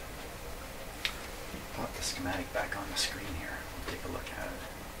 Pop the schematic back on the screen here. We'll take a look at it.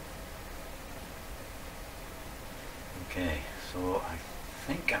 Okay, so I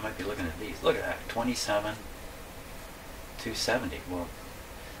think I might be looking at these. Look at that, 27, 270. Well,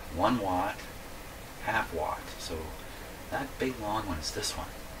 1 watt, half watt. So that big long one is this one.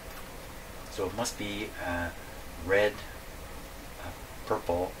 So it must be red,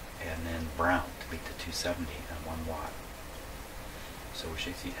 purple, and then brown to make the 270 and 1 watt. So we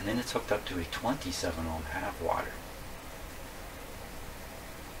should see, and then it's hooked up to a 27 ohm half watt.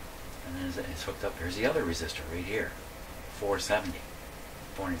 And then it's hooked up, here's the other resistor right here, 470.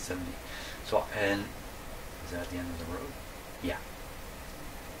 So, and is that the end of the road? Yeah.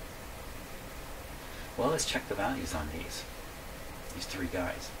 Well, let's check the values on these 3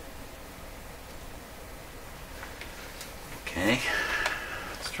 guys. Okay,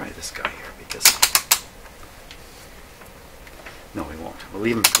 let's try this guy here because no, we won't. We'll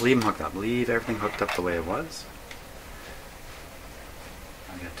leave him hooked up. Leave everything hooked up the way it was.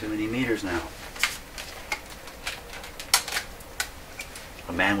 I've got too many meters now.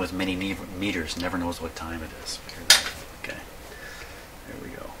 A man with many meters never knows what time it is. Okay, there we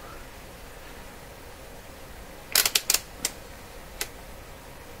go.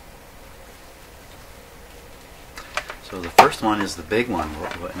 So the first one is the big one,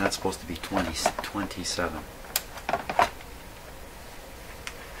 and that's supposed to be 27.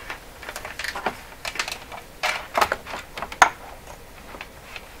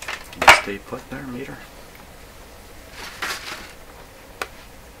 Can you stay put there, meter?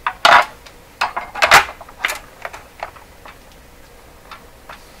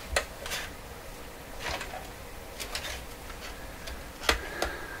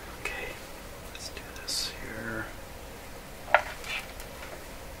 Okay, let's do this here.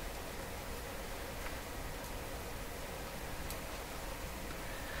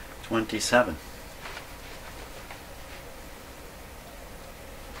 27.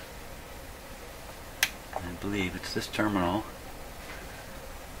 I believe it's this terminal.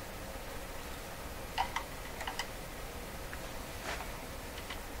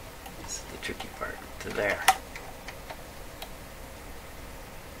 tricky part, to there.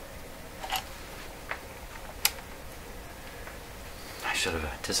 I should have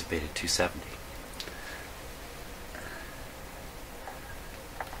anticipated 270.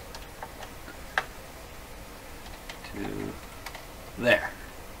 To there.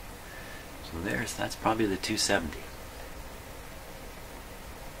 So that's probably the 270.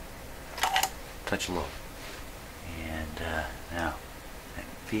 Touch low. And now that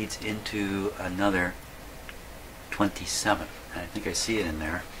feeds into another 27. I think I see it in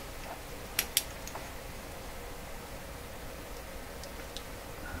there.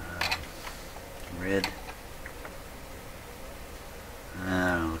 Red.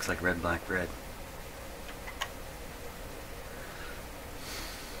 Looks like red, black, red.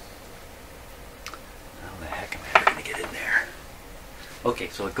 How the heck am I ever going to get in there? Okay,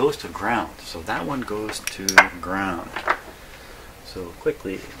 so it goes to ground. So that one goes to ground. So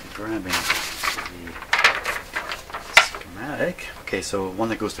quickly grabbing the schematic. Okay, so one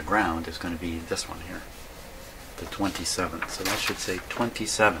that goes to ground is going to be this one here, the 27. So that should say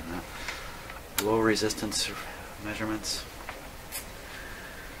 27. Low resistance measurements.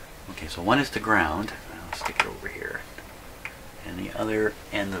 Okay, so one is to ground. I'll stick it over here. And the other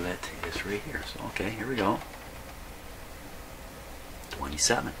end of it is right here. So, okay, here we go.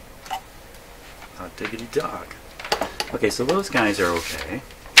 27. Hot diggity dog. Okay, so those guys are okay.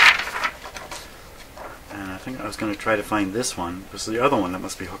 And I think I was going to try to find this one. This is the other one that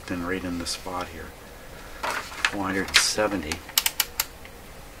must be hooked in right in the spot here. 470.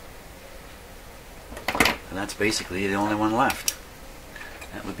 And that's basically the only one left.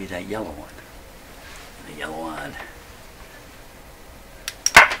 That would be that yellow one. The yellow one.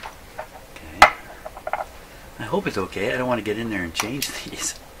 Okay. I hope it's okay. I don't want to get in there and change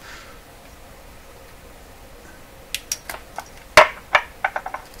these.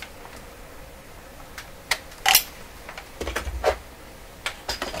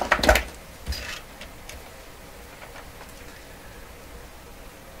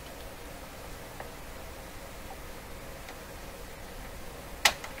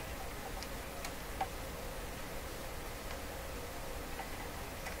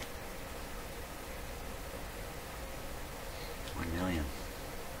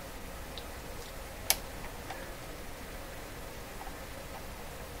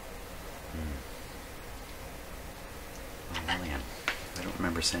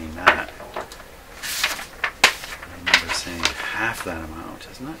 Saying that. I remember saying half that amount,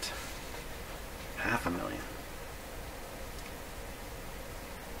 isn't it? 500,000.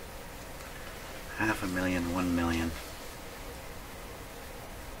 500,000, 1 million.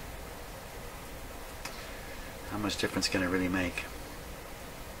 How much difference can it really make?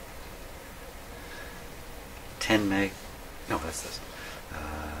 10 meg. No, that's this.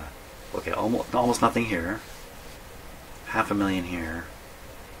 Okay, almost nothing here. 500,000 here.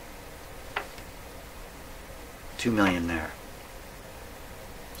 2 million there.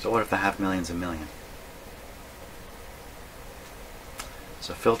 So what if the 500,000's a million?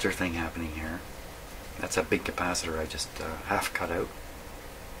 There's a filter thing happening here. That's a big capacitor I just half cut out.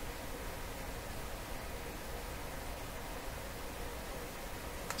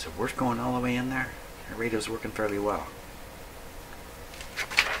 Is it worth going all the way in there? The radio's working fairly well.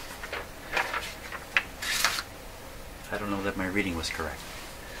 I don't know that my reading was correct.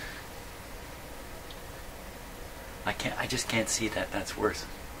 I just can't see that that's worth.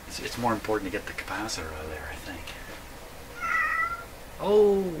 It's more important to get the capacitor out of there, I think.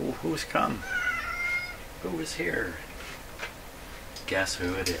 Oh, who's come? Who is here? Guess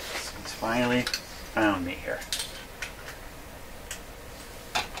who it is. He's finally found me here.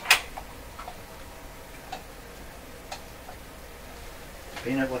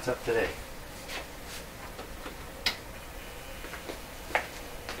 Peanut, what's up today?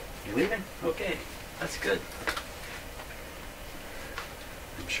 You leaving? Okay, that's good.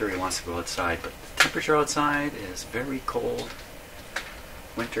 I'm sure he wants to go outside, but the temperature outside is very cold.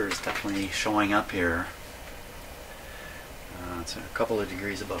 Winter is definitely showing up here. It's a couple of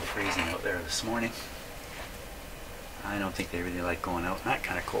degrees above freezing out there this morning. I don't think they really like going out that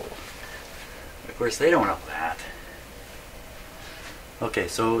kind of cold. But of course, they don't know that. Okay,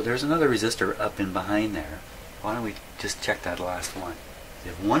 so there's another resistor up in behind there. Why don't we just check that last one?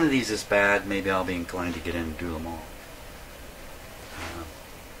 If one of these is bad, maybe I'll be inclined to get in and do them all.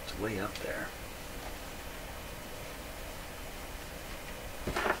 It's way up there.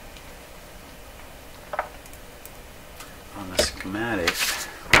 On the schematic,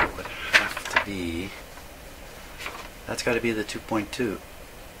 it would have to be, that's got to be the 2.2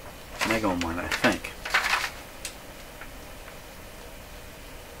 mega ohm one, I think.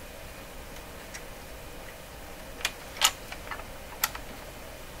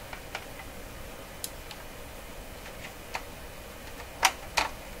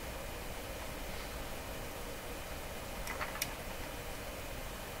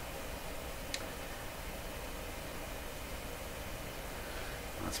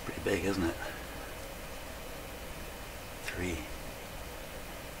 That's pretty big, isn't it? 3.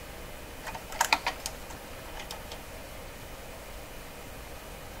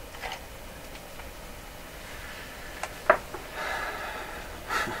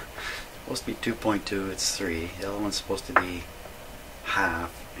 Supposed to be 2.2, it's 3. The other one's supposed to be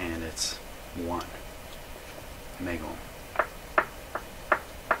half, and it's 1 megohm.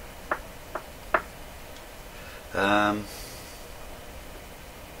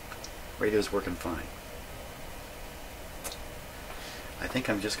 Radio's working fine. I think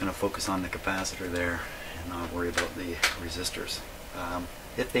I'm just going to focus on the capacitor there and not worry about the resistors.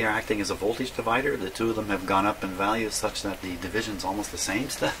 If they are acting as a voltage divider, the two of them have gone up in value such that the division's almost the same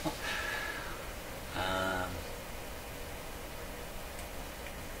still.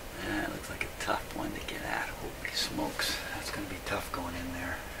 That looks like a tough one to get at. Holy smokes, that's going to be tough going in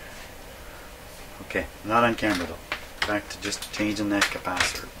there. Okay, not on camera though. Back to just changing that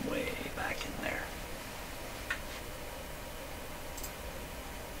capacitor way back in there.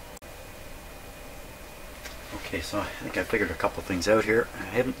 Okay, so I think I figured a couple things out here. I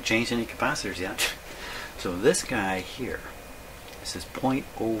haven't changed any capacitors yet. So this guy here, this is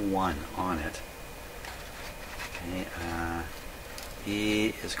 0.01 on it. Okay,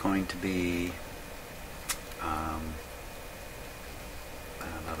 he is going to be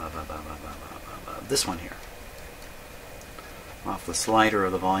this one here, off the slider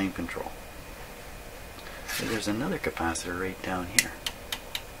of the volume control. So there's another capacitor right down here.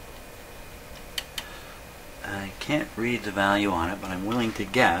 I can't read the value on it, but I'm willing to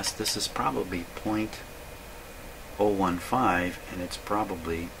guess this is probably 0.015, and it's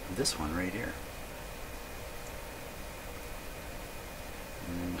probably this one right here.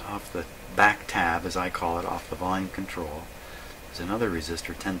 And off the back tab, as I call it, off the volume control, there's another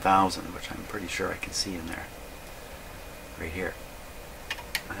resistor, 10,000, which I'm pretty sure I can see in there. Right here.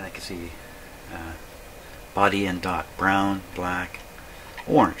 I can see body and dot, brown, black,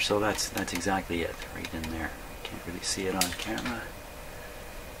 orange. So that's exactly it, right in there. Can't really see it on camera.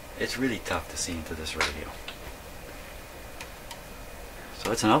 It's really tough to see into this radio. So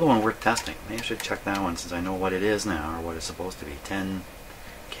that's another one worth testing. Maybe I should check that one since I know what it is now, or what it's supposed to be.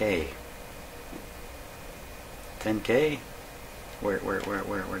 10K. 10K?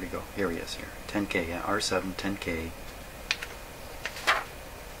 Where'd he go? Here he is here. 10K, yeah, R7, 10K.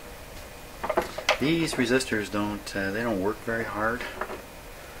 These resistors they don't work very hard.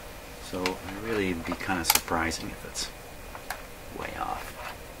 So it really be kind of surprising if it's way off.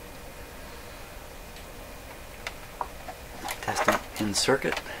 Testing in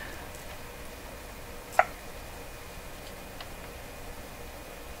circuit.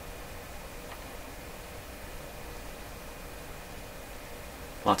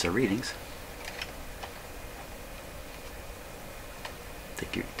 Lots of readings.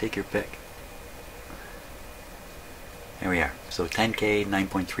 Take your pick. There we are. So 10K,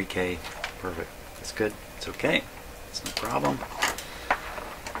 9.3K, perfect. That's good. It's okay. It's no problem.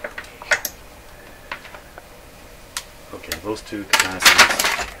 Okay, those two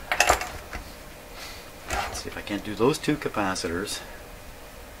capacitors. Let's see if I can't do those two capacitors.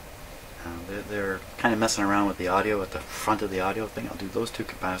 They're kind of messing around with the audio at the front of the audio thing. I'll do those two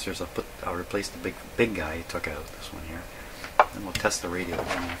capacitors. I'll replace the big guy he took out. This one here. Then we'll test the radio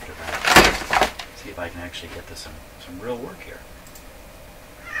again after that. See if I can actually get to some real work here.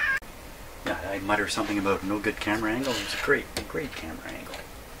 Yeah, I mutter something about no good camera angle. It's a great camera angle.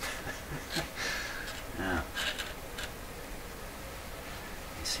 Yeah.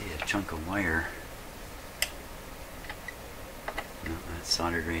 You see a chunk of wire. No, that's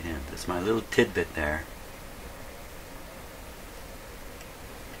soldered right in. That's my little tidbit there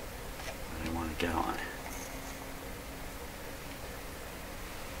that I want to get on.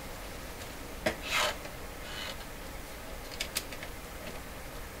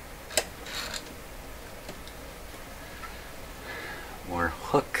 Or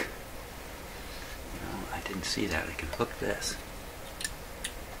hook. No, I didn't see that. I can hook this.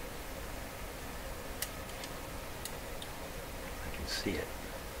 I can see it.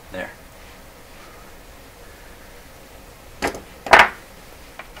 There.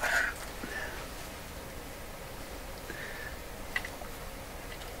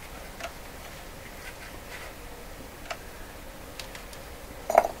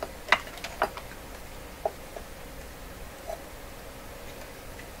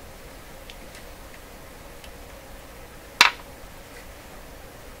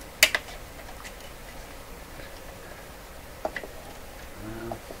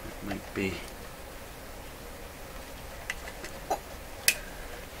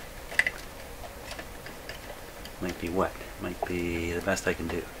 Might be wet. Might be the best I can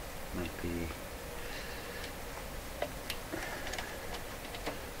do. Might be...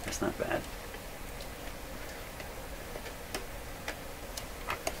 That's not bad.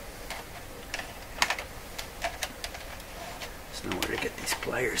 Just know where to get these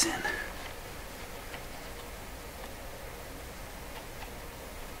pliers in.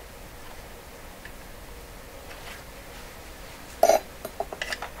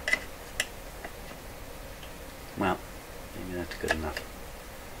 Well, maybe that's good enough.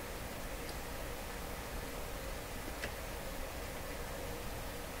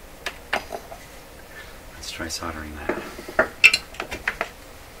 Let's try soldering that.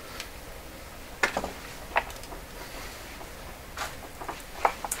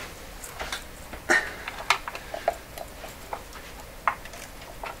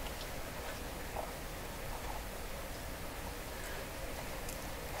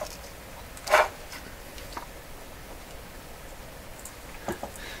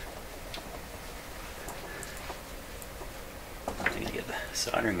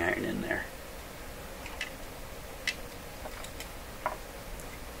 Soldering iron in there.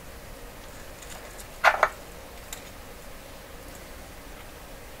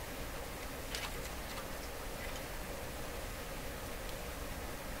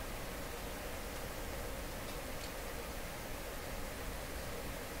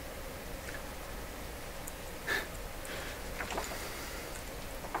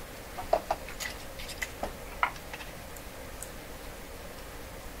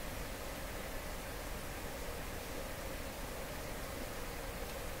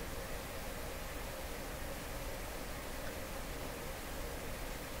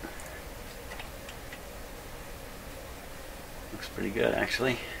 Looks pretty good,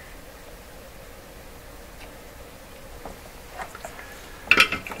 actually.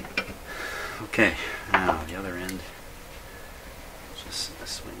 Okay, now the other end just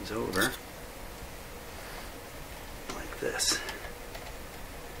swings over like this.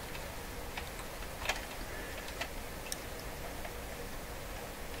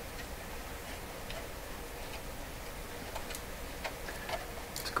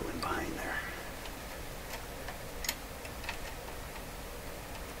 Let's go in behind there.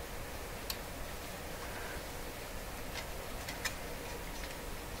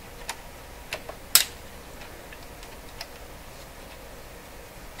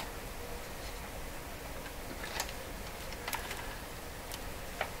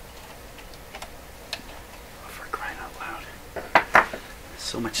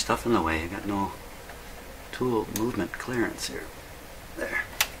 So much stuff in the way, I got no tool movement clearance here. There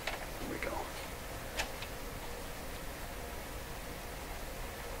we go.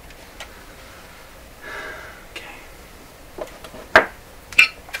 Okay.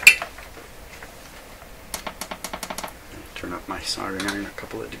 Turn up my soldering iron a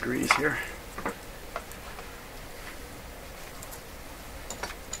couple of degrees here.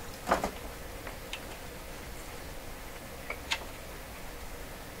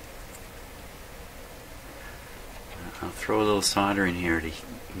 I'll throw a little solder in here to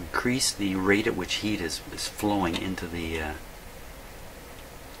increase the rate at which heat is flowing into the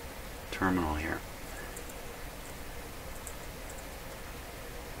terminal here.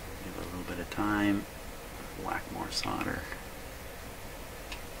 Give it a little bit of time. Whack more solder.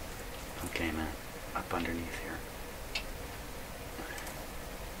 Okay, man. Up underneath here.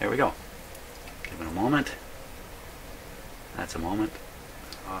 There we go. Give it a moment. That's a moment.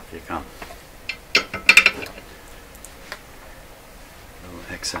 Off you come.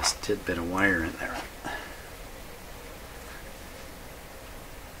 Excess tidbit of wire in there.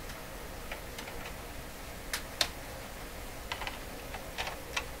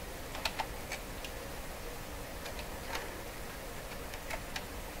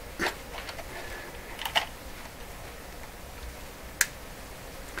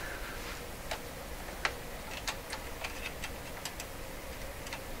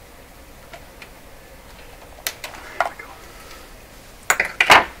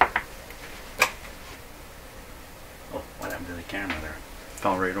 To the camera there.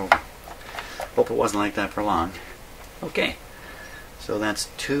 Fell right over. Hope it wasn't like that for long. Okay, so that's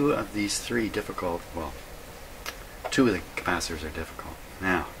two of these three difficult, well, two of the capacitors are difficult.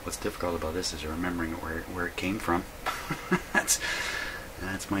 Now, what's difficult about this is remembering where it came from. that's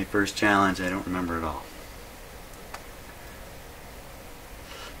my first challenge. I don't remember it all.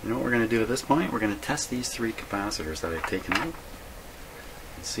 You know what we're going to do at this point? We're going to test these three capacitors that I've taken out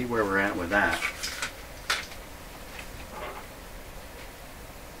and see where we're at with that.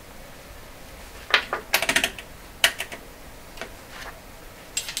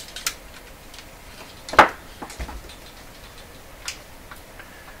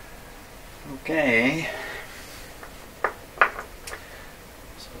 Okay,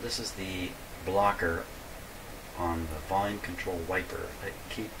 so this is the blocker on the volume control wiper that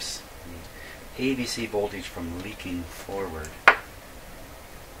keeps the AVC voltage from leaking forward in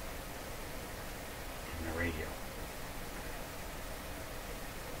the radio.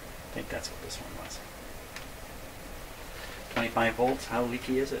 I think that's what this one was. 25 volts, how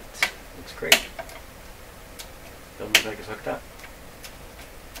leaky is it? Looks great. Doesn't look like it's hooked up.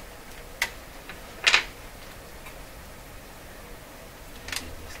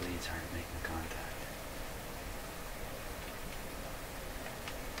 These leads aren't making contact.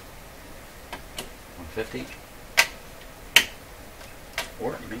 $150.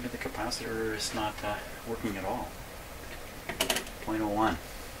 Or maybe the capacitor is not working at all. 0.01.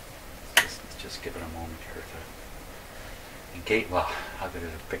 Let's just give it a moment here to gate. Well, how could it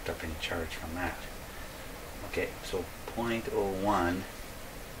have picked up any charge from that? Okay, so 0.01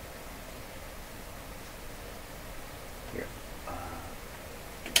 here.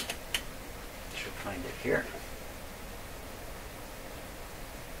 Should find it here.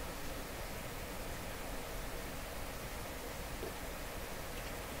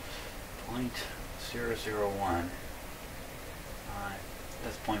 .001.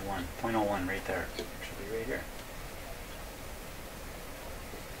 That's 0.1. 0.01 right there. Should be right here.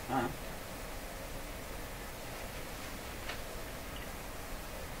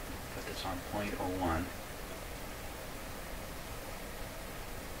 Put this on 0.01.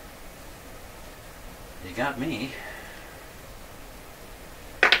 You got me.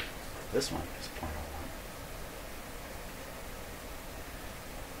 This one is 0.01.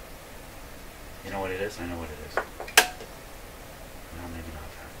 You know what it is? I know what it is. No, maybe not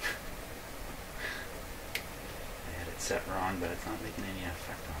that. I had it set wrong, but it's not making any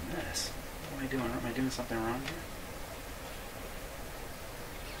effect on this. What am I doing? Am I doing something wrong here?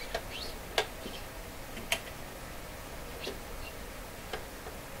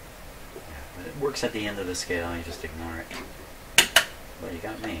 Yeah, but it works at the end of the scale. You just ignore it. Well, you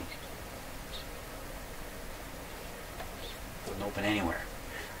got me. Doesn't open anywhere.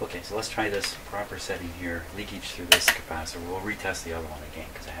 Okay, so let's try this proper setting here. Leakage through this capacitor. We'll retest the other one again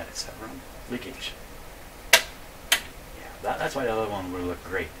because I had it set wrong. Leakage. Yeah, that's why the other one would look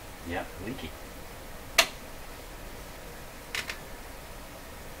great. Yeah, leaky.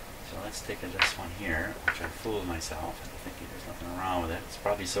 So let's take this one here, which I fooled myself into thinking there's nothing wrong with it. It's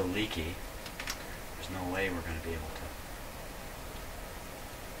probably so leaky, there's no way we're going to be able to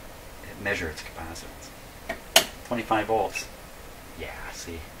measure its capacitance. 25 volts. Yeah,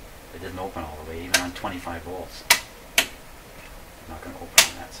 see, it didn't open all the way, even on 25 volts. I'm not going to open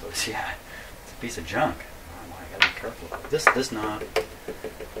on that, so it's, yeah, it's a piece of junk. Oh, I got to be careful about this knob.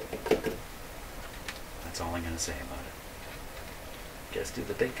 That's all I'm going to say about it. Let's do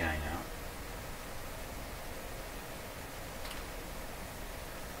the big guy now.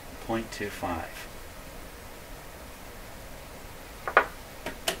 0.25.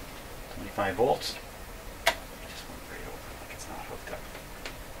 25 volts. Hooked up.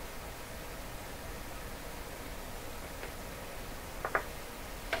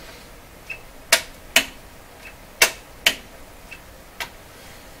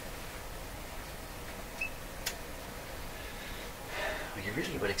 Well, you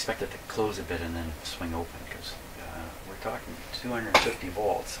really would expect it to close a bit and then swing open because we're talking 250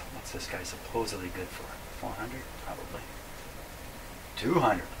 volts. What's this guy supposedly good for? 400? Probably.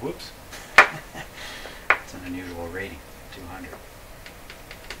 200. Whoops. That's an unusual rating. 200.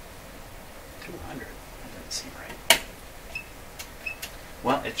 200? That doesn't seem right.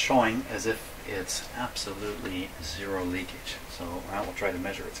 Well, it's showing as if it's absolutely zero leakage. So now we'll try to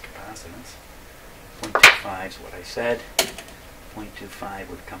measure its capacitance. 0.25 is what I said. 0.25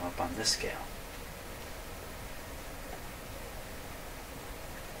 would come up on this scale.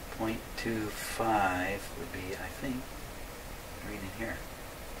 0.25 would be, I think, right in here.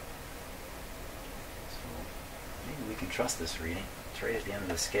 Maybe we can trust this reading. It's right at the end of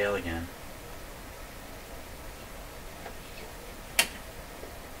the scale again.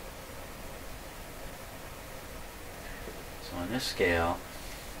 So on this scale,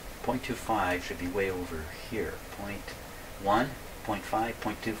 0.25 should be way over here. 0.1, 0.5,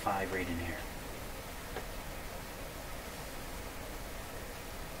 0.25 right in here.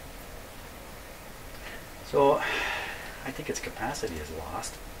 So I think its capacity is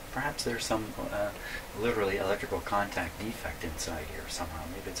lost. Perhaps there's some literally electrical contact defect inside here somehow.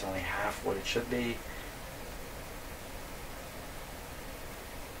 Maybe it's only half what it should be.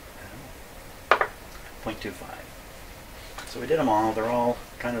 I don't know. 0.25. So we did them all. They're all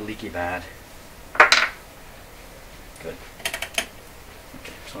kind of leaky bad. Good.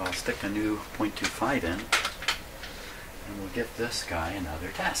 Okay, So I'll stick a new 0.25 in, and we'll give this guy another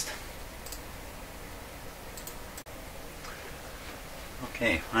test.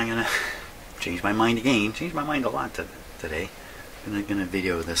 Okay, I'm gonna change my mind again. Change my mind a lot today. I'm gonna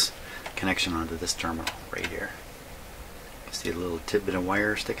video this connection onto this terminal right here. You see a little tidbit of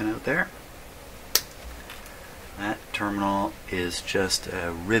wire sticking out there? That terminal is just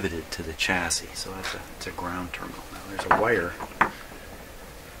riveted to the chassis, so it's a ground terminal. Now there's a wire.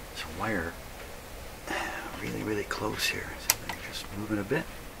 There's a wire really, really close here. So I'm just moving a bit.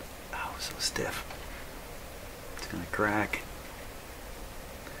 Oh, so stiff. It's gonna crack.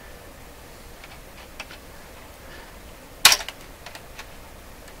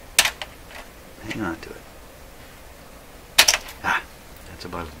 Hang on to it. Ah, that's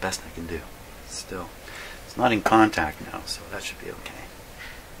about the best I can do. Still, it's not in contact now, so that should be okay.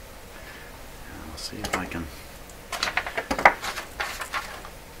 I'll see if I can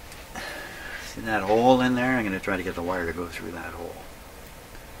see that hole in there. I'm going to try to get the wire to go through that hole.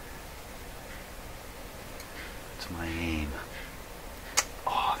 That's my aim.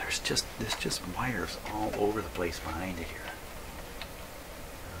 Oh, there's just wires all over the place behind it here.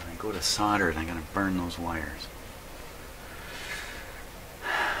 Go to solder it, I'm going to burn those wires.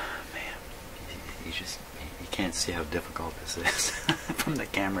 Man, you can't see how difficult this is from the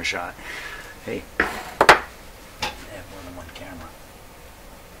camera shot. Hey, I have more than one camera.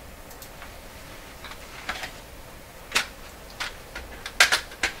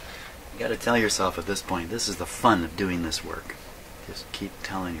 You got to tell yourself at this point, this is the fun of doing this work. Just keep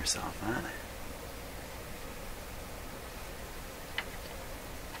telling yourself that.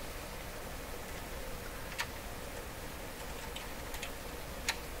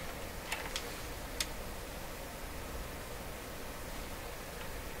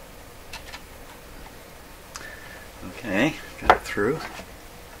 Okay, got it through.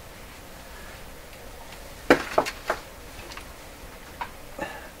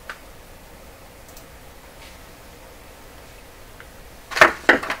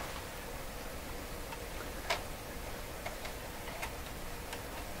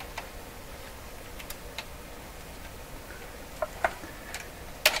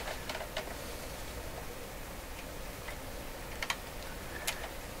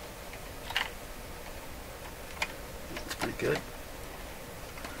 Pretty good.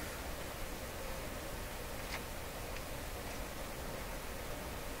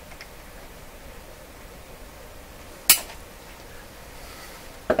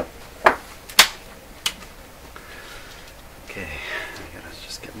 Okay, I gotta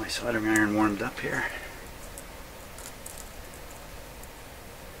just get my soldering iron warmed up here.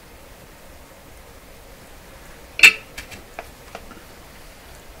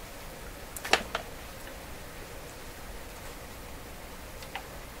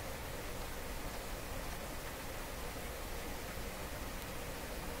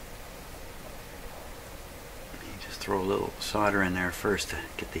 Throw a little solder in there first to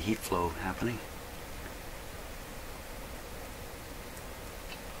get the heat flow happening.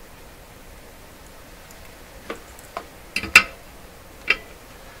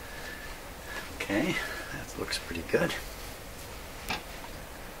 Okay, that looks pretty good.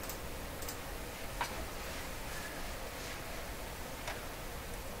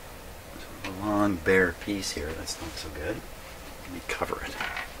 Sort of a long bare piece here, that's not so good. Let me cover it.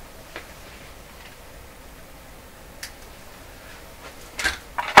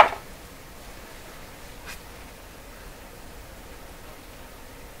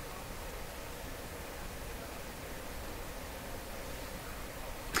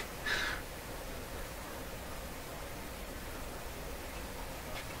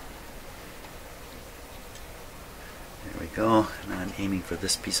 There we go, and I'm aiming for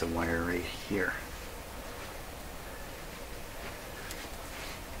this piece of wire right here.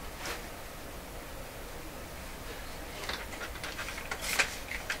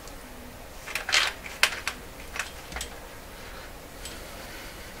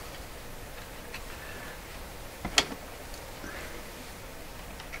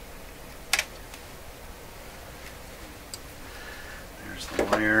 There's the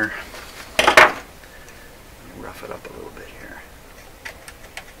wire. Rough it up a little bit here.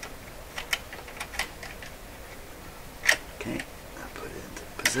 Okay, I'll put it into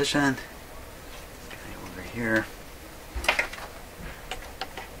position. Okay, over here.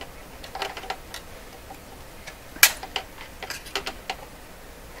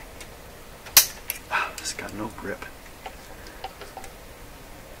 Ah, this got no grip.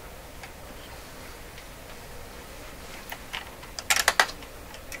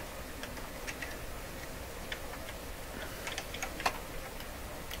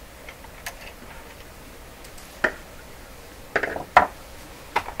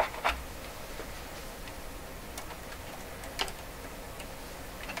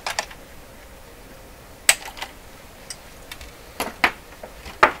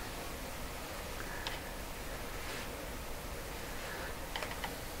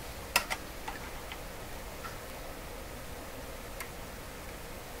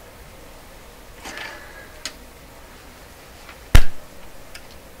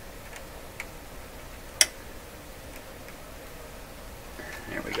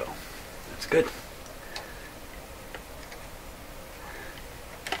 good.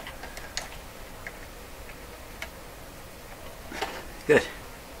 Good.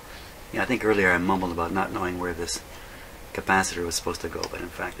 Yeah, I think earlier I mumbled about not knowing where this capacitor was supposed to go, but in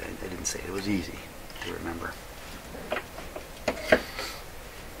fact I didn't say it. It was easy to remember.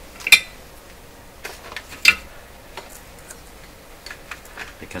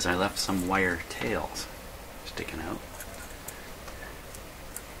 Because I left some wire tails sticking out.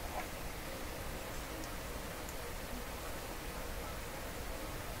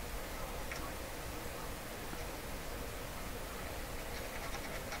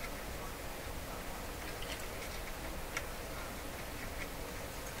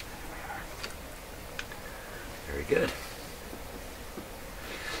 Very good.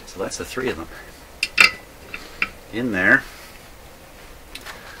 So that's the three of them in there.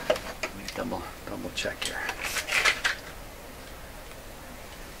 Let me double check here.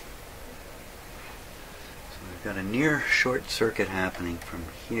 So we've got a near short circuit happening from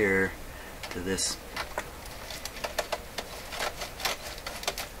here to this.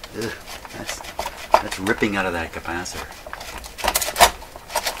 Ugh, that's ripping out of that capacitor.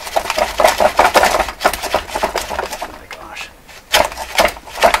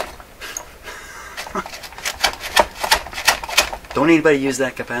 Don't anybody use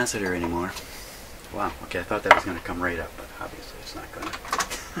that capacitor anymore. Wow, okay, I thought that was going to come right up, but obviously it's not going to.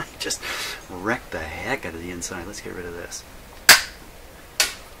 Just wrecked the heck out of the inside. Let's get rid of this.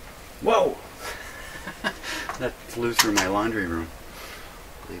 Whoa! That flew through my laundry room,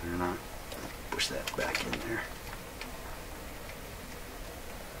 believe it or not. Push that back in there.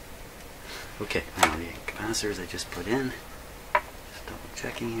 Okay, now the capacitors I just put in. Just double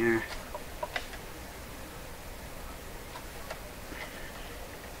checking here.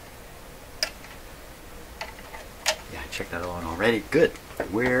 Check that out already. Good.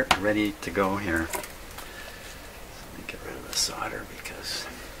 We're ready to go here. So let me get rid of the solder because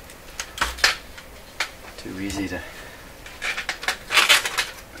it's too easy to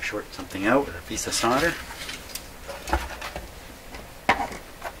short something out with a piece of solder.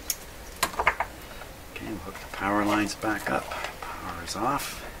 Okay, we'll hook the power lines back up. Power's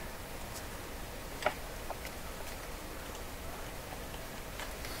off.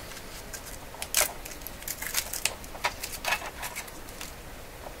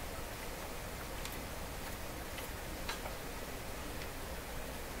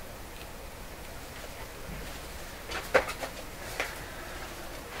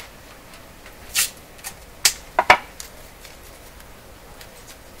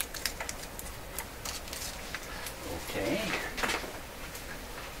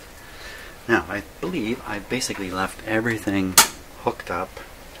 Now, I believe I basically left everything hooked up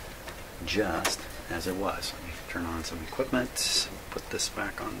just as it was. Let me turn on some equipment, put this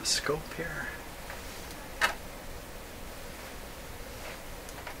back on the scope here.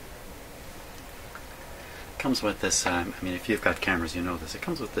 Comes with this, I mean, if you've got cameras, you know this. It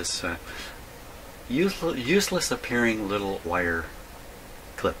comes with this useless appearing little wire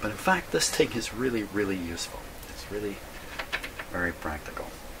clip. But in fact, this thing is really, really useful. It's really very practical.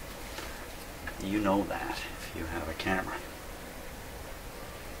 You know that if you have a camera.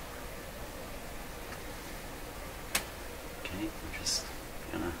 Okay, I'm just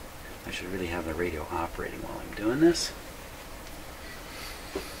gonna, I should really have the radio operating while I'm doing this.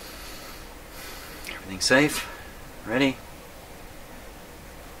 Everything safe? Ready?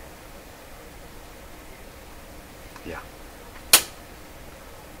 Yeah.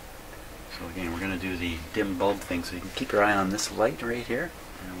 So again, we're going to do the dim bulb thing, so you can keep your eye on this light right here.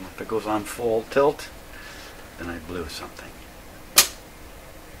 And if it goes on full tilt, then I blew something.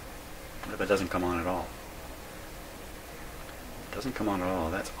 What if it doesn't come on at all? If it doesn't come on at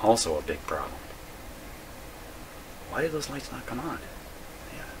all, that's also a big problem. Why did those lights not come on?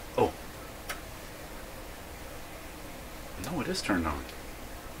 Yeah. Oh. No, it is turned on.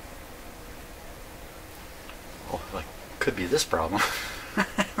 Oh, like, could be this problem.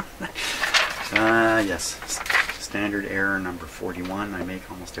 Yes. Standard error number 41 I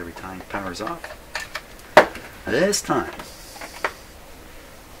make almost every time. Power's off. This time.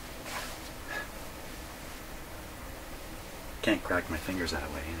 Can't crack my fingers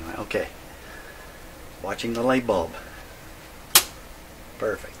that way anyway. Okay. Watching the light bulb.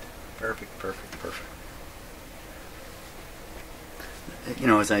 Perfect. Perfect, perfect, perfect. You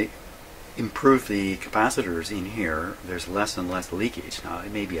know, as I improve the capacitors in here, there's less and less leakage. Now,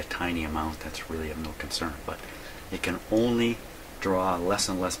 it may be a tiny amount, that's really of no concern, but it can only draw less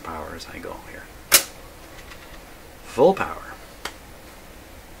and less power as I go here. Full power.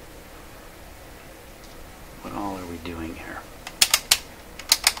 What all are we doing here?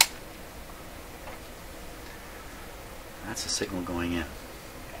 That's the signal going in.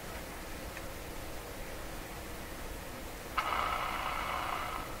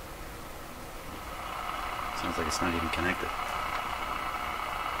 Sounds like it's not even connected.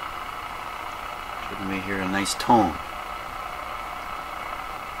 Shouldn't we hear a nice tone?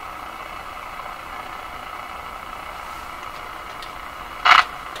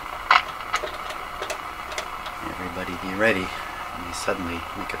 Everybody be ready. And you suddenly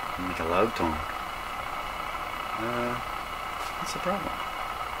make a loud tone. What's the problem?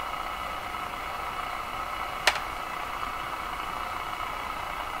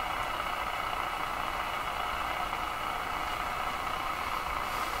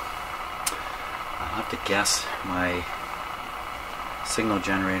 I'll have to guess my signal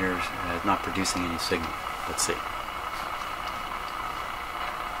generator is not producing any signal. Let's see.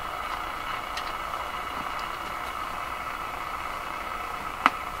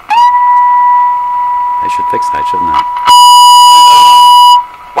 I should fix that, shouldn't I?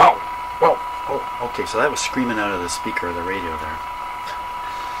 Wow! Whoa! Oh, okay, so that was screaming out of the speaker of the radio there.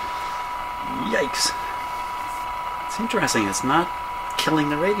 Yikes! It's interesting, it's not killing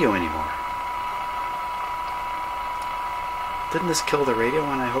the radio anymore. Didn't this kill the radio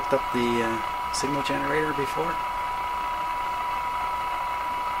when I hooked up the signal generator before?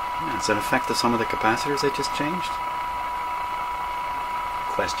 Yeah, is it affect some of the capacitors I just changed?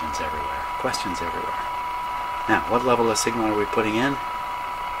 Questions everywhere. Questions everywhere. Now, what level of signal are we putting in?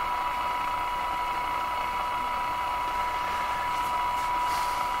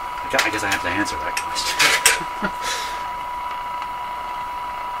 I guess I have to answer that question.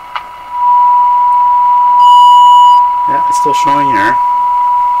 Yeah, it's still showing here.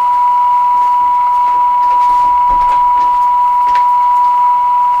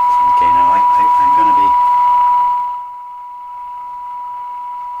 Okay, now I'm going to be...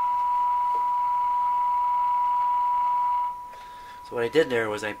 So what I did there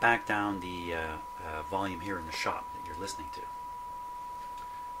was I backed down the volume here in the shop that you're listening to.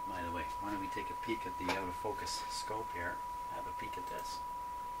 By the way, why don't we take a peek at the out of focus scope here? Have a peek at this.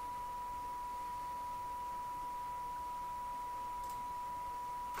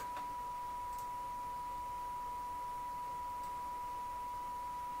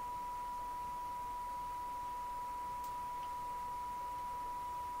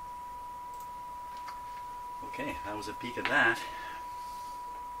 Okay, that was a peek at that.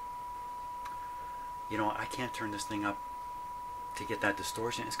 You know, I can't turn this thing up to get that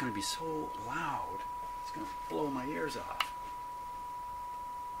distortion. It's going to be so loud, it's going to blow my ears off.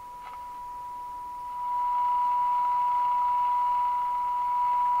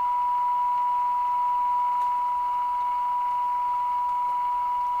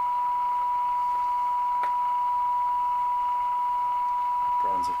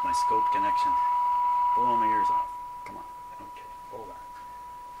 Problems with my scope connection. Blowing my ears off. Come on. Okay, hold on.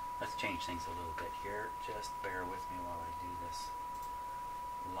 Let's change things a little bit here. Just bear with me while I do this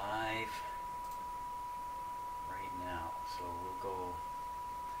live right now. So we'll go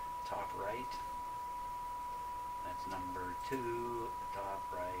top right. That's number 2. Top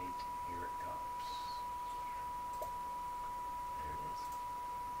right. Here it comes. There it is.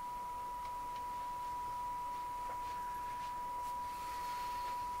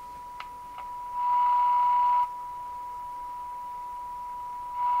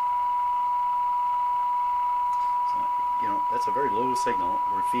 You know, that's a very low signal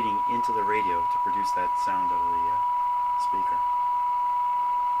we're feeding into the radio to produce that sound out of the speaker.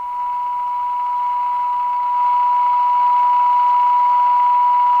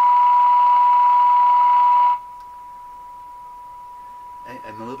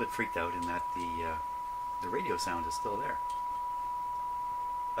 I'm a little bit freaked out in that the radio sound is still there.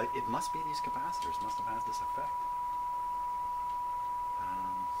 It must be these capacitors must have had this effect.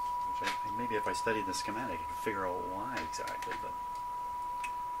 Maybe if I studied the schematic, I could figure out why exactly, but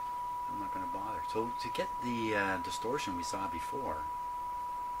I'm not going to bother. So to get the distortion we saw before,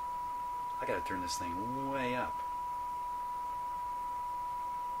 I got to turn this thing way up.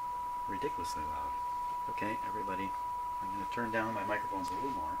 Ridiculously loud. Okay, everybody, I'm going to turn down my microphones a little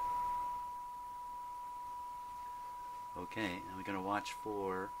more. Okay, and we're going to watch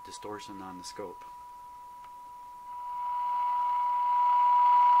for distortion on the scope.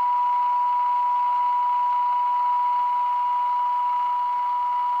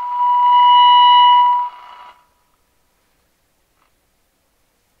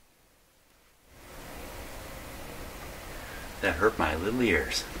 That hurt my little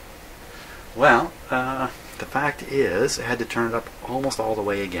ears. Well, the fact is, I had to turn it up almost all the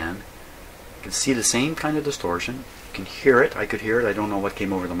way again. You can see the same kind of distortion. You can hear it. I could hear it. I don't know what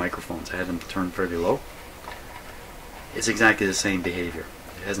came over the microphones. I had them turned fairly low. it's exactly the same behavior.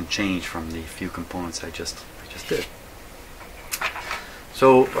 It hasn't changed from the few components I just did.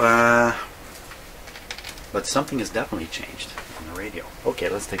 So, but something has definitely changed in the radio. Okay,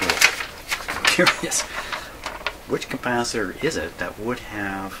 let's take a look. I'm curious, which capacitor is it that would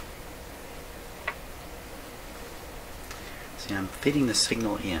have... See, I'm feeding the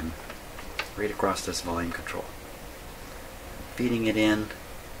signal in right across this volume control. Feeding it in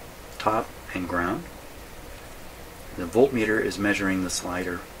top and ground. The voltmeter is measuring the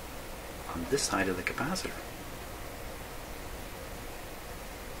slider on this side of the capacitor.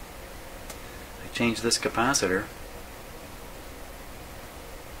 I change this capacitor.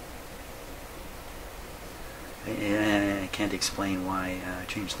 I can't explain why I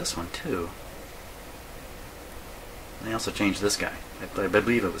changed this one too. I also changed this guy. I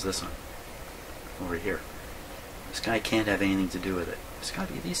believe it was this one over here. This guy can't have anything to do with it. It's got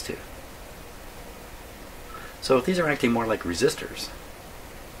to be these two. So if these are acting more like resistors,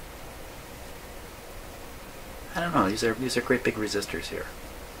 I don't know. These are great big resistors here.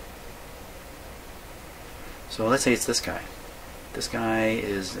 So let's say it's this guy. This guy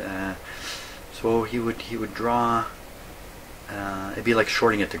is so he would draw. It'd be like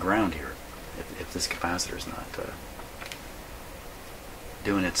shorting it to ground here if this capacitor is not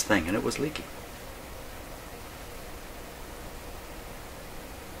doing its thing, and it was leaking.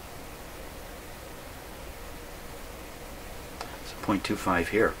 So 0.25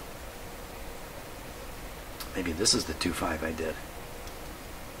 here. Maybe this is the 2.5 I did.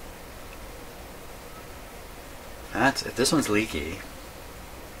 If this one's leaky,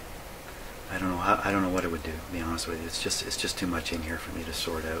 I don't know what it would do, to be honest with you. It's just too much in here for me to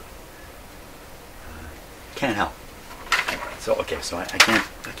sort out. Can't help. So okay, so I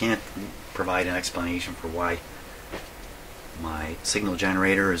can't provide an explanation for why my signal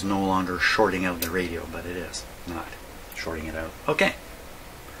generator is no longer shorting out the radio, but it is not shorting it out. Okay,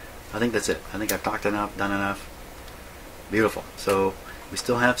 I think that's it. I think I've talked enough, done enough. Beautiful. So we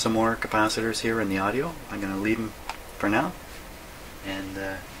still have some more capacitors here in the audio. I'm going to leave them for now. And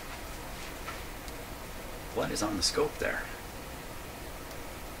what is on the scope there?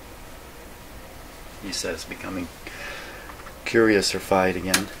 He says, becoming curiousified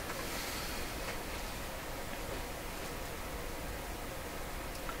again.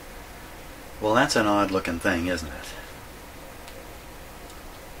 Well, that's an odd looking thing, isn't it?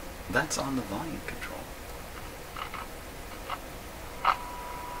 That's on the volume control.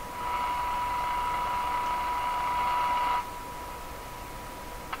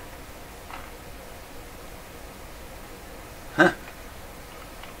 Huh.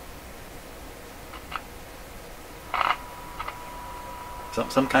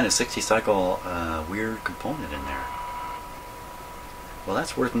 Some kind of 60 cycle weird component in there. Well,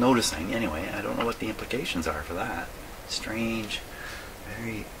 that's worth noticing. Anyway, I don't know what the implications are for that. Strange,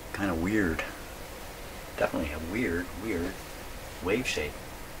 very kind of weird. Definitely a weird wave shape.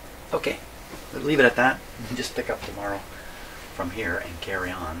 Okay, we'll leave it at that. Just pick up tomorrow from here and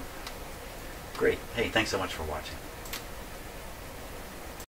carry on. Great. Hey, thanks so much for watching.